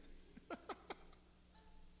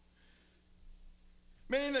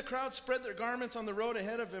 Many in the crowd spread their garments on the road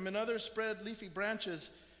ahead of him, and others spread leafy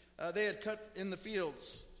branches they had cut in the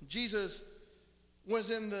fields. Jesus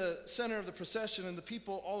was in the center of the procession, and the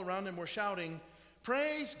people all around him were shouting,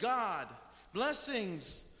 "Praise God!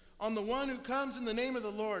 Blessings on the one who comes in the name of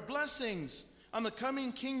the Lord. Blessings on the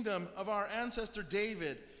coming kingdom of our ancestor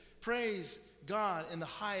David. Praise God in the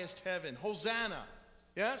highest heaven. Hosanna."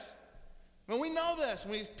 Yes? When we know this,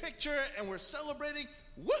 when we picture it and we're celebrating,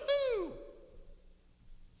 woohoo!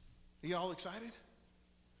 Are you all excited?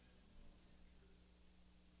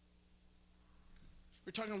 We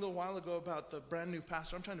were talking a little while ago about the brand new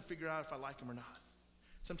pastor. I'm trying to figure out if I like him or not.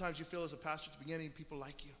 Sometimes you feel as a pastor at the beginning, people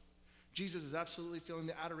like you. Jesus is absolutely feeling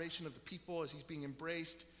the adoration of the people as he's being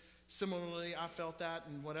embraced. Similarly, I felt that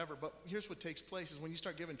and whatever. But here's what takes place is when you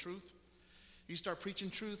start giving truth, you start preaching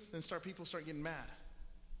truth, then people start getting mad.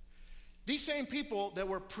 These same people that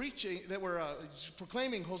were preaching, that were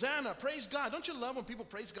proclaiming, Hosanna, praise God. Don't you love when people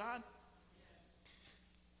praise God?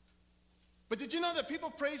 But did you know that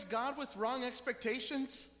people praise God with wrong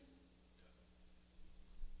expectations?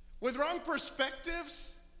 With wrong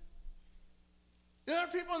perspectives? There are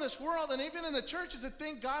people in this world and even in the churches that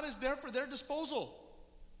think God is there for their disposal.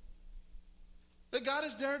 That God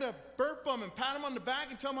is there to burp them and pat them on the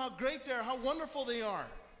back and tell them how great they are, how wonderful they are.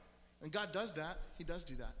 And God does that. He does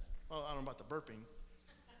do that. Well, I don't know about the burping.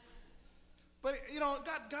 But,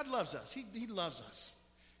 God loves us. He loves us.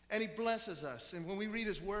 And he blesses us. And when we read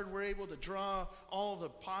his word, we're able to draw all the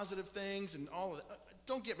positive things and all of it.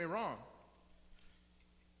 Don't get me wrong.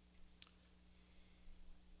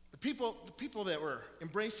 The people that were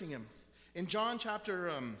embracing him. In John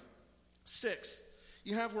chapter 6,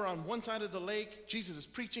 you have where on one side of the lake, Jesus is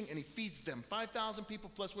preaching and he feeds them. 5,000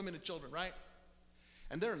 people plus women and children, right?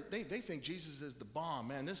 And they think Jesus is the bomb.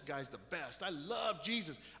 Man, this guy's the best. I love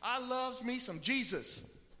Jesus. I love me some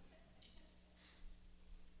Jesus.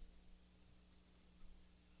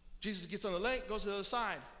 Jesus gets on the lake, goes to the other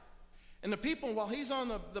side. And the people, while he's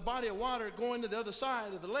on the body of water going to the other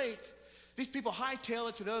side of the lake, these people hightail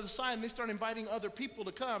it to the other side and they start inviting other people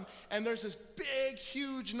to come. And there's this big,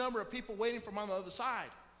 huge number of people waiting for him on the other side.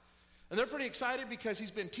 And they're pretty excited because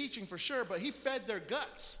he's been teaching for sure, but he fed their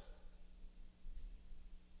guts.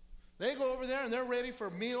 They go over there and they're ready for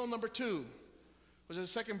meal number 2. Was it a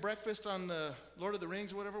second breakfast on the Lord of the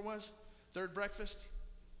Rings or whatever it was? Third breakfast?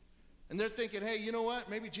 And they're thinking, hey, you know what?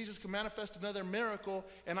 Maybe Jesus can manifest another miracle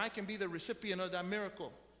and I can be the recipient of that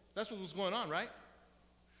miracle. That's what was going on, right?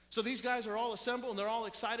 So these guys are all assembled and they're all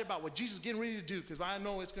excited about what Jesus is getting ready to do because I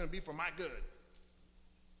know it's going to be for my good.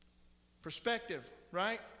 Perspective,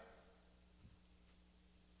 right?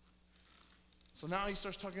 So now he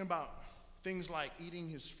starts talking about things like eating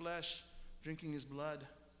his flesh, drinking his blood.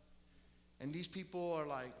 And these people are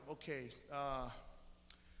like, okay,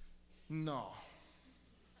 no.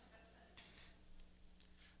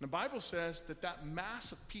 The Bible says that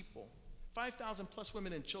mass of people, 5,000 plus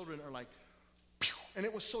women and children are like, pew, and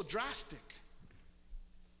it was so drastic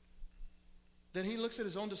that he looks at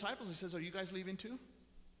his own disciples and says, are you guys leaving too?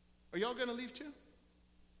 Are y'all going to leave too?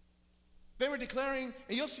 They were declaring,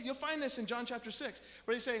 and you'll find this in John chapter 6,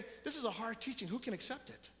 where they say, this is a hard teaching. Who can accept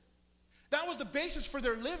it? That was the basis for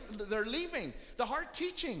their leaving, the hard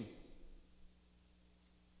teaching.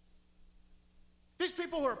 These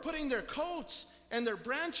people who are putting their coats and their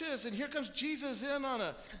branches, and here comes Jesus in on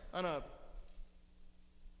a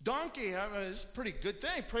donkey. I mean, it's a pretty good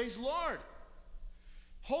thing. Praise the Lord.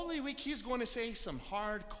 Holy Week, he's going to say some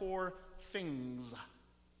hardcore things.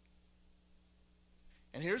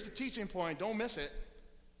 And here's the teaching point. Don't miss it.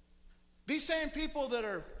 These same people that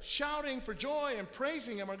are shouting for joy and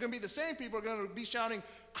praising him are going to be the same people who are going to be shouting,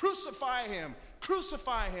 crucify him,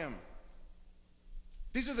 crucify him.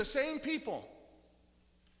 These are the same people.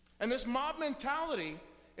 And this mob mentality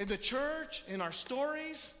in the church, in our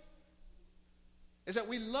stories, is that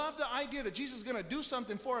we love the idea that Jesus is going to do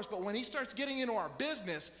something for us, but when he starts getting into our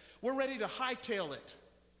business, we're ready to hightail it.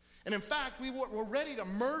 And in fact, we're ready to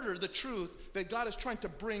murder the truth that God is trying to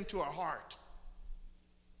bring to our heart.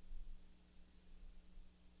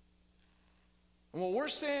 And what we're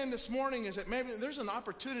saying this morning is that maybe there's an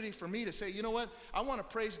opportunity for me to say, you know what? I want to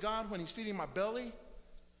praise God when he's feeding my belly.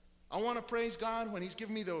 I want to praise God when he's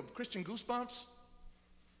giving me the Christian goosebumps.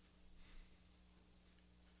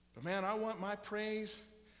 But man, I want my praise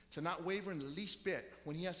to not waver in the least bit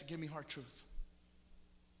when he has to give me hard truth.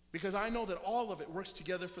 Because I know that all of it works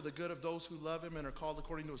together for the good of those who love him and are called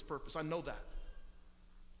according to his purpose. I know that.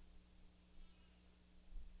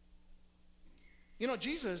 You know,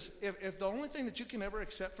 Jesus, if the only thing that you can ever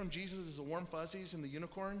accept from Jesus is the warm fuzzies and the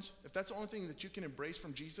unicorns, if that's the only thing that you can embrace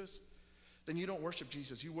from Jesus, then you don't worship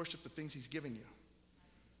Jesus. You worship the things he's giving you.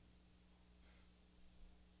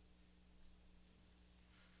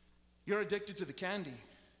 You're addicted to the candy.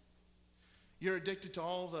 You're addicted to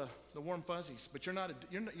all the warm fuzzies, but you're not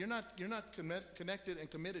connected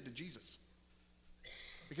and committed to Jesus.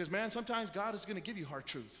 Because man, sometimes God is going to give you hard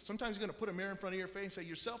truth. Sometimes he's going to put a mirror in front of your face and say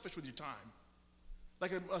you're selfish with your time.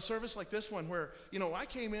 Like a service like this one where, you know, I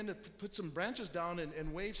came in to put some branches down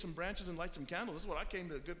and wave some branches and light some candles. This is what I came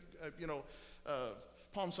to a good,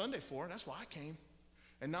 Palm Sunday for. That's why I came.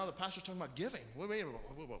 And now the pastor's talking about giving. Wait,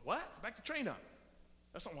 what? Back the train up.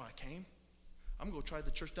 That's not why I came. I'm going to go try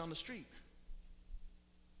the church down the street.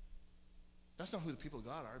 That's not who the people of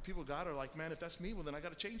God are. The people of God are like, man, if that's me, well, then I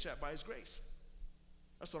got to change that by his grace.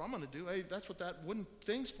 That's what I'm going to do. Hey, that's what that wooden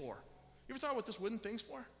thing's for. You ever thought what this wooden thing's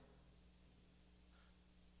for?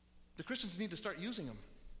 The Christians need to start using them.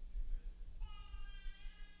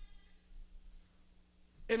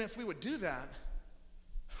 And if we would do that,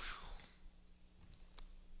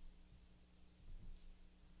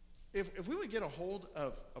 if we would get a hold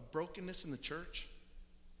of brokenness in the church,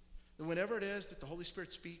 then whenever it is that the Holy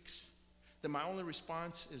Spirit speaks, then my only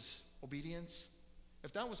response is obedience.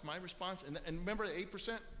 If that was my response, and remember the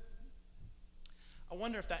 8%? I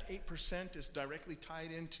wonder if that 8% is directly tied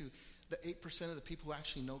into the 8% of the people who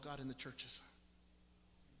actually know God in the churches.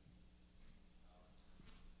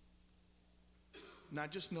 Not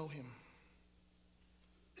just know him,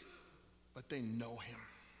 but they know him.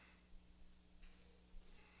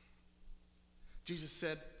 Jesus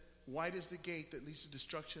said, wide is the gate that leads to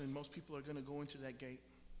destruction, and most people are going to go into that gate.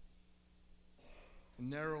 And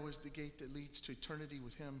narrow is the gate that leads to eternity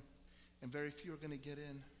with him, and very few are going to get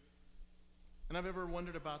in. And I've ever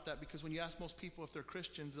wondered about that, because when you ask most people if they're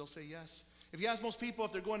Christians, they'll say yes. If you ask most people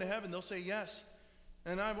if they're going to heaven, they'll say yes.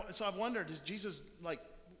 And so I've wondered, is Jesus like,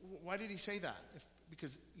 why did he say that?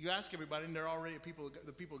 Because you ask everybody and they're already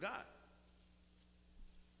the people of God.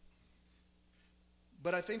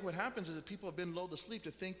 But I think what happens is that people have been lulled to sleep to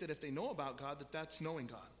think that if they know about God, that that's knowing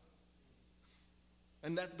God.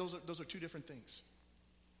 And those are two different things.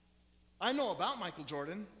 I know about Michael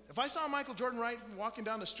Jordan. If I saw Michael Jordan walking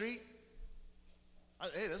down the street,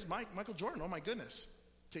 hey, that's Michael Jordan. Oh, my goodness.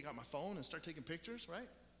 Take out my phone and start taking pictures, right?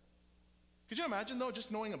 Could you imagine, though,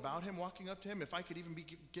 just knowing about him, walking up to him, if I could even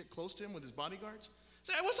get close to him with his bodyguards?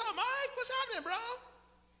 Say, hey, what's up, Mike? What's happening, bro?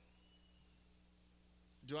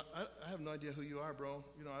 I have no idea who you are, bro.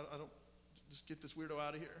 You know, I don't, just get this weirdo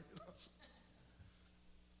out of here.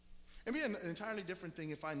 It'd be an entirely different thing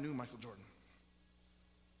if I knew Michael Jordan.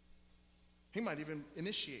 He might even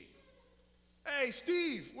initiate. Hey,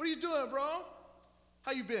 Steve, what are you doing, bro?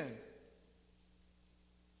 How you been?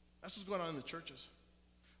 That's what's going on in the churches.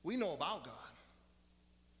 We know about God,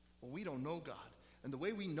 but we don't know God. And the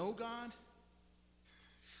way we know God,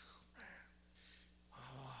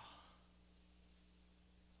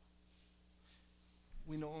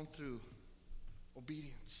 we know him through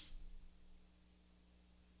obedience.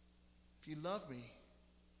 If you love me,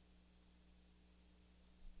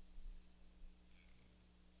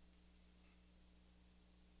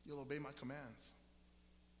 you'll obey my commands.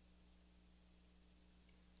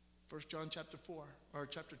 1 John chapter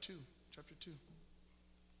 2.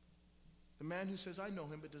 The man who says, I know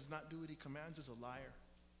him, but does not do what he commands is a liar,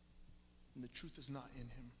 and the truth is not in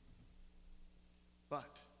him.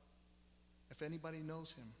 But if anybody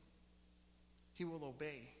knows him, he will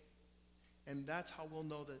obey. And that's how we'll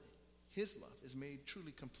know that his love is made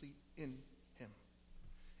truly complete in him.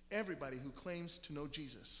 Everybody who claims to know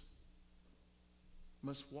Jesus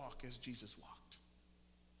must walk as Jesus walked.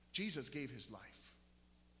 Jesus gave his life.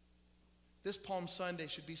 This Palm Sunday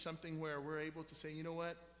should be something where we're able to say, you know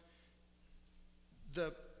what?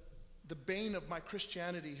 The bane of my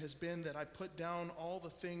Christianity has been that I put down all the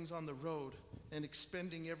things on the road and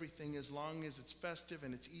expending everything as long as it's festive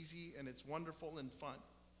and it's easy and it's wonderful and fun.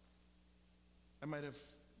 I might have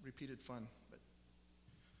repeated fun,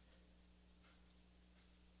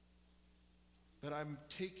 but I'm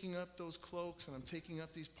taking up those cloaks and I'm taking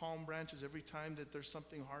up these palm branches every time that there's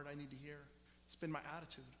something hard I need to hear. It's been my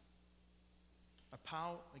attitude. I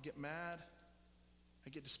pout, I get mad, I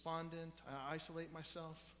get despondent, I isolate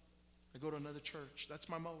myself, I go to another church. That's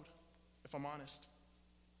my mode, if I'm honest.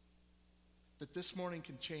 That this morning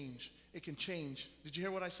can change. It can change. Did you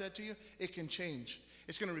hear what I said to you? It can change.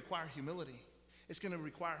 It's going to require humility. It's going to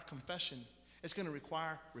require confession. It's going to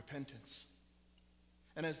require repentance.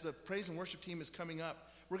 And as the praise and worship team is coming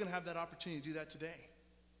up, we're going to have that opportunity to do that today.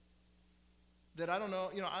 That I don't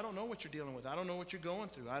know what you're dealing with. I don't know what you're going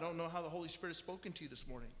through. I don't know how the Holy Spirit has spoken to you this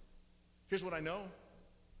morning. Here's what I know.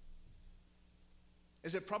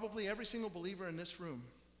 Is that probably every single believer in this room,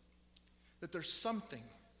 that there's something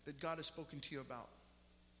that God has spoken to you about.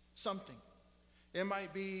 Something. It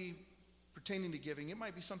might be pertaining to giving. It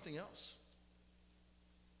might be something else.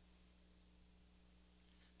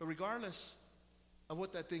 But regardless of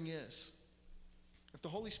what that thing is, if the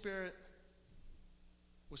Holy Spirit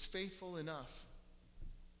was faithful enough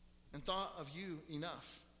and thought of you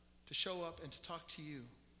enough to show up and to talk to you,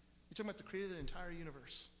 you're talking about the creator of the entire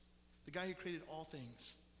universe, the guy who created all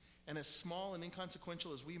things. And as small and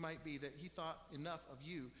inconsequential as we might be, that he thought enough of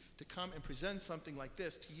you to come and present something like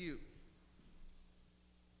this to you.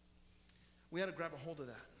 We had to grab a hold of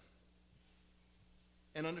that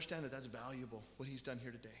and understand that that's valuable, what he's done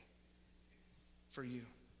here today. For you,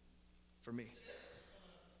 for me.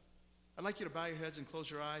 I'd like you to bow your heads and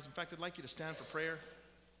close your eyes. In fact, I'd like you to stand for prayer.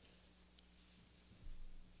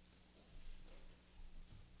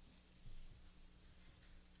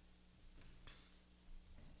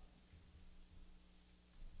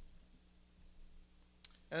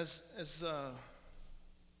 As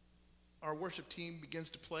our worship team begins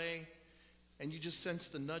to play, and you just sense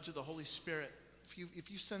the nudge of the Holy Spirit,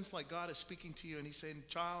 if you sense like God is speaking to you and he's saying,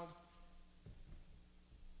 child,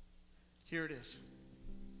 here it is.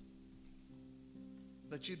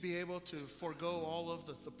 That you'd be able to forego all of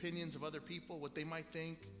the opinions of other people, what they might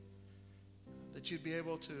think. That you'd be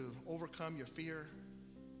able to overcome your fear,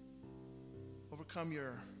 overcome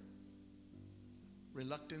your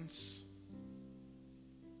reluctance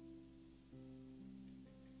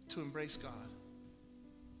to embrace God.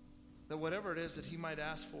 That whatever it is that he might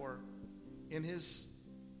ask for in his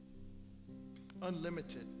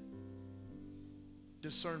unlimited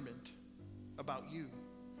discernment about you,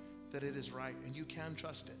 that it is right, and you can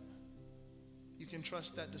trust it. You can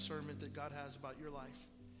trust that discernment that God has about your life.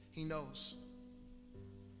 He knows.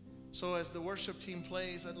 So as the worship team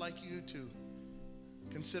plays, I'd like you to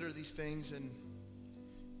consider these things, and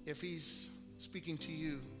if he's speaking to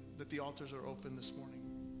you, that the altars are open this morning.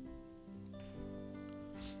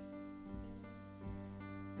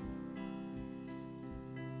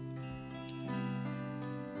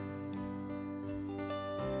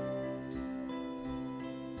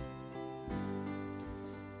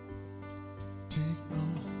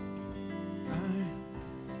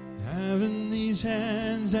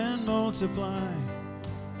 Hands and multiply,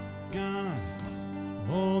 God,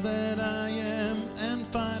 all that I am, and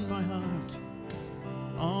find my heart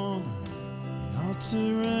on the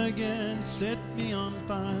altar again. Set me on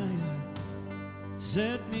fire,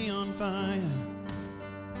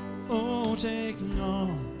 Oh, taking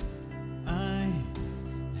all I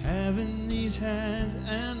have in these hands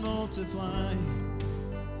and multiply,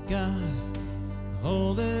 God,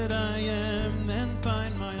 all that I am, and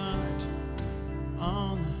find my heart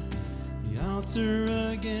on the altar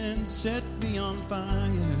again. Set me on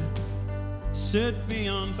fire, set me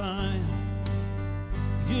on fire.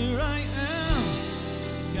 Here I am,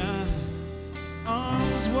 God,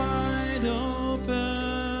 arms wide open,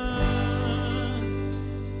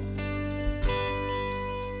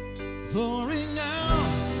 pouring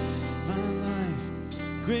out my life,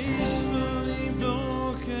 gracefully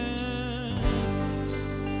broken.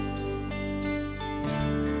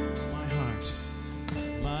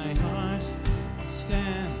 My heart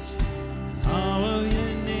stands in awe of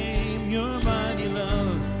your name. Your mighty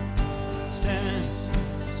love stands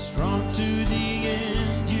strong to the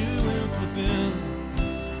end. You will fulfill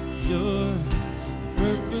your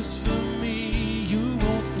purpose for me. You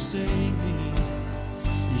won't forsake me.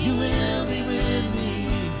 You will be with me.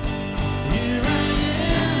 Here I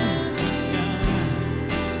am, God,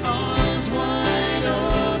 arms wide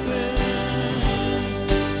open,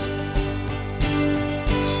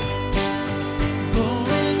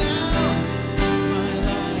 pouring out my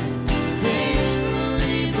life,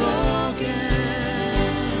 gracefully broken.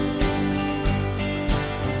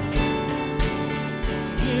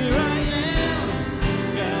 Here I am,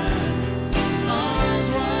 God, arms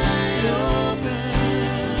wide open,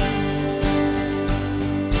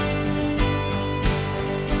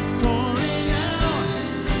 pouring out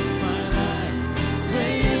my life,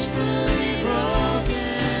 gracefully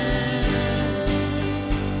broken.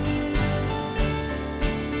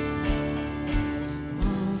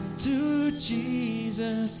 All to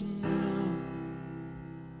Jesus now,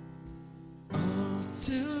 all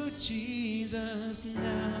to Jesus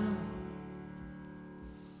now,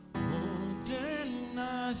 holding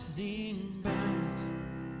nothing back,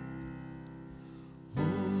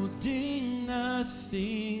 holding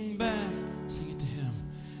nothing back. Sing it to him.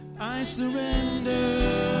 I surrender,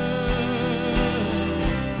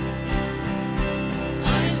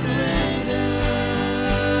 I surrender,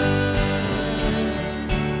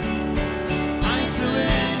 I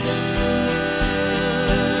surrender,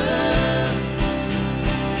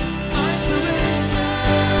 I surrender.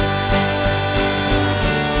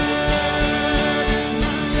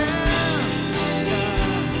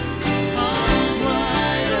 Arms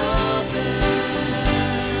wide open,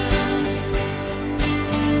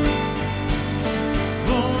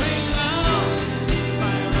 pouring out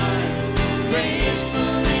my life,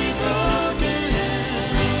 gracefully broken.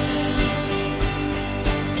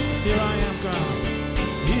 Here I am, God.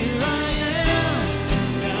 Here I am,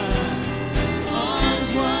 God.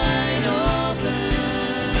 Arms wide open,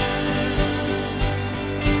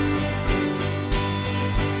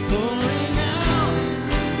 pouring out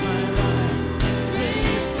my life,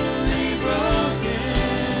 gracefully broken.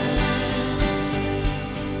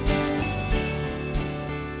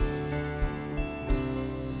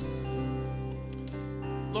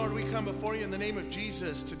 Lord, we come before you in the name of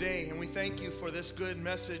Jesus today, and we thank you for this good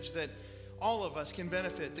message that all of us can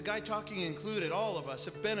benefit. The guy talking included, all of us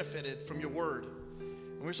have benefited from your word.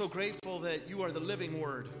 And we're so grateful that you are the living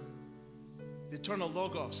word, the eternal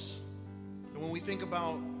Logos. And when we think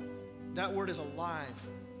about that word is alive,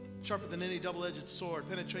 sharper than any double-edged sword,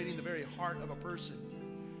 penetrating the very heart of a person,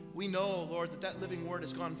 we know, Lord, that that living word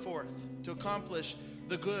has gone forth to accomplish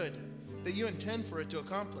the good that you intend for it to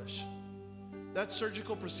accomplish. That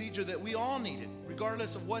surgical procedure that we all needed,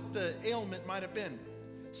 regardless of what the ailment might have been.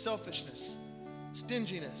 Selfishness,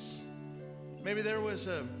 stinginess. Maybe there was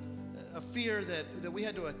a fear that we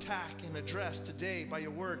had to attack and address today by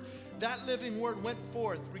your word. That living word went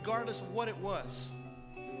forth regardless of what it was.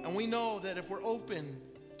 And we know that if we're open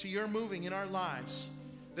to your moving in our lives,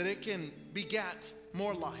 that it can beget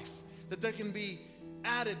more life, that there can be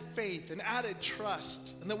added faith and added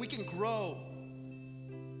trust, and that we can grow.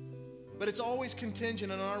 But it's always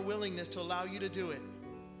contingent on our willingness to allow you to do it.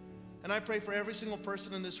 And I pray for every single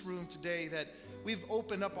person in this room today that we've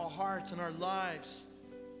opened up our hearts and our lives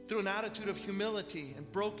through an attitude of humility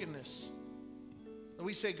and brokenness. And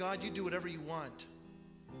we say, God, you do whatever you want.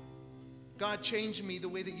 God, change me the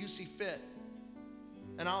way that you see fit.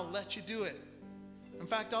 And I'll let you do it. In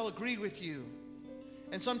fact, I'll agree with you.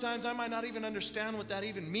 And sometimes I might not even understand what that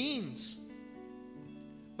even means.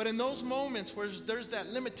 But in those moments where there's that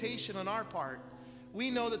limitation on our part, we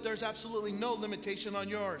know that there's absolutely no limitation on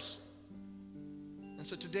yours. And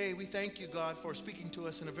so today we thank you, God, for speaking to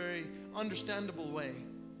us in a very understandable way.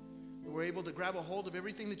 That we're able to grab a hold of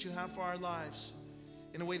everything that you have for our lives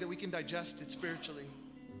in a way that we can digest it spiritually.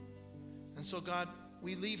 And so, God,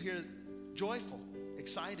 we leave here joyful,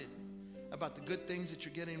 excited about the good things that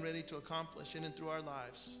you're getting ready to accomplish in and through our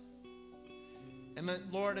lives. And that,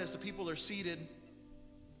 Lord, as the people are seated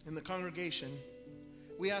in the congregation,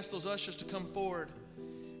 we ask those ushers to come forward,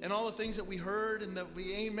 and all the things that we heard and that we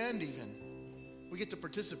amened even, we get to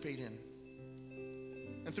participate in.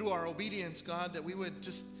 And through our obedience, God, that we would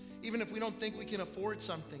just, even if we don't think we can afford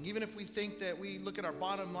something, even if we think that we look at our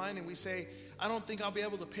bottom line and we say, I don't think I'll be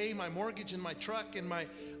able to pay my mortgage and my truck and my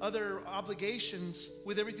other obligations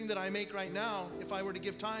with everything that I make right now if I were to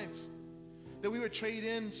give tithes, that we would trade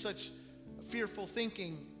in such fearful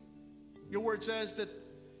thinking. Your word says that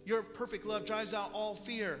your perfect love drives out all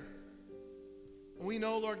fear. And we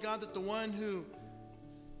know, Lord God, that the one who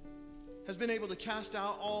has been able to cast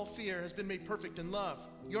out all fear has been made perfect in love,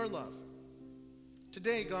 your love.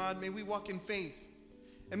 Today, God, may we walk in faith,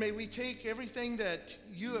 and may we take everything that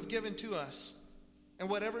you have given to us and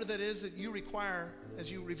whatever that is that you require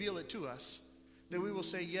as you reveal it to us, that we will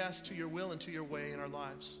say yes to your will and to your way in our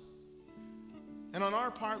lives. And on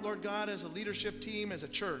our part, Lord God, as a leadership team, as a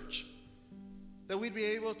church, that we'd be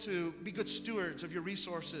able to be good stewards of your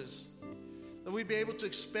resources, that we'd be able to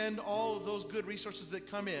expend all of those good resources that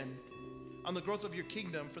come in on the growth of your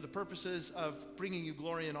kingdom for the purposes of bringing you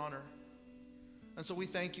glory and honor. And so we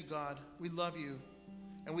thank you, God. We love you.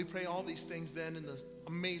 And we pray all these things then in the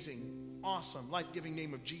amazing, awesome, life-giving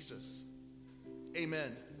name of Jesus.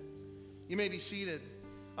 Amen. You may be seated.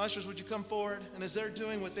 Ushers, would you come forward? And as they're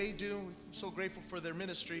doing what they do, I'm so grateful for their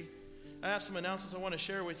ministry. I have some announcements I want to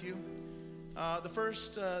share with you. The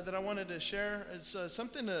first that I wanted to share is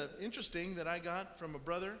something interesting that I got from a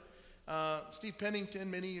brother, Steve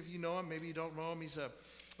Pennington. Many of you know him. Maybe you don't know him. He's a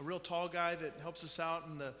real tall guy that helps us out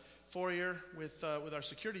in the foyer with our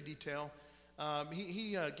security detail.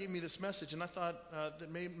 He gave me this message, and I thought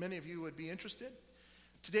that many of you would be interested.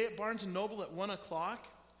 Today at Barnes & Noble at 1 o'clock,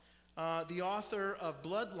 the author of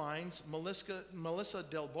Bloodlines, Melissa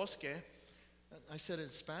Del Bosque, I said it in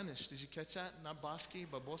Spanish. Did you catch that? Not Bosque,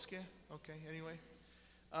 but Bosque? Okay, anyway.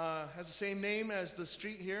 Has the same name as the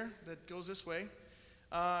street here that goes this way.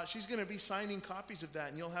 She's going to be signing copies of that,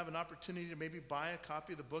 and you'll have an opportunity to maybe buy a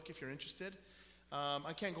copy of the book if you're interested.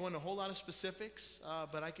 I can't go into a whole lot of specifics,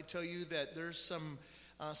 but I could tell you that there's some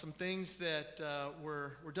things that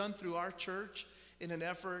were done through our church in an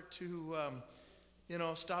effort to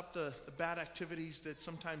stop the bad activities that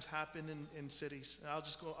sometimes happen in cities. I'll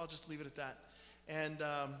just leave it at that. And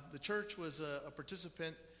the church was a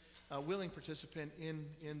participant, a willing participant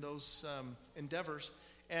in those endeavors.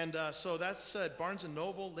 And so that's Barnes &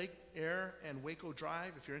 Noble, Lake Air, and Waco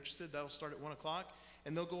Drive. If you're interested, that'll start at 1 o'clock.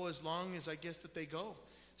 And they'll go as long as I guess that they go.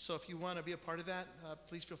 So if you want to be a part of that,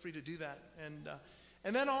 please feel free to do that.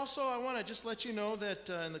 And then also I want to just let you know that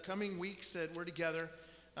in the coming weeks that we're together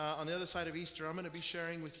on the other side of Easter, I'm going to be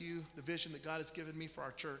sharing with you the vision that God has given me for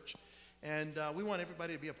our church. And we want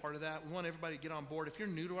everybody to be a part of that. We want everybody to get on board. If you're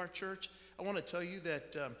new to our church, I want to tell you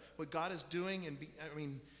that what God is doing,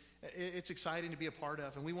 it's exciting to be a part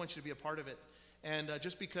of, and we want you to be a part of it. And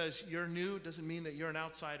just because you're new doesn't mean that you're an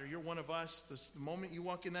outsider. You're one of us. The moment you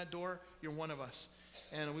walk in that door, you're one of us.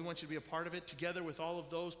 And we want you to be a part of it together with all of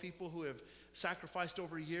those people who have sacrificed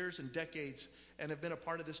over years and decades and have been a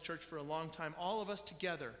part of this church for a long time. All of us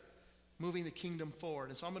together moving the kingdom forward.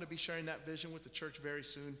 And so I'm going to be sharing that vision with the church very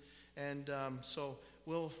soon. And so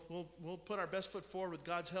we'll put our best foot forward with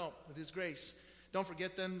God's help, with his grace. Don't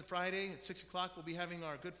forget then Friday at 6 o'clock we'll be having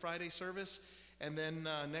our Good Friday service. And then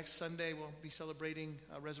next Sunday, we'll be celebrating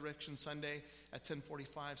Resurrection Sunday at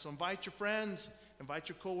 10:45. So invite your friends, invite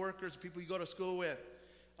your coworkers, people you go to school with.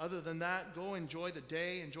 Other than that, go enjoy the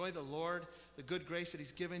day, enjoy the Lord, the good grace that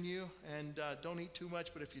he's given you. And don't eat too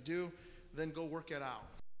much, but if you do, then go work it out.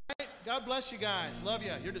 All right? God bless you guys. Love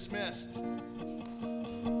you. You're dismissed.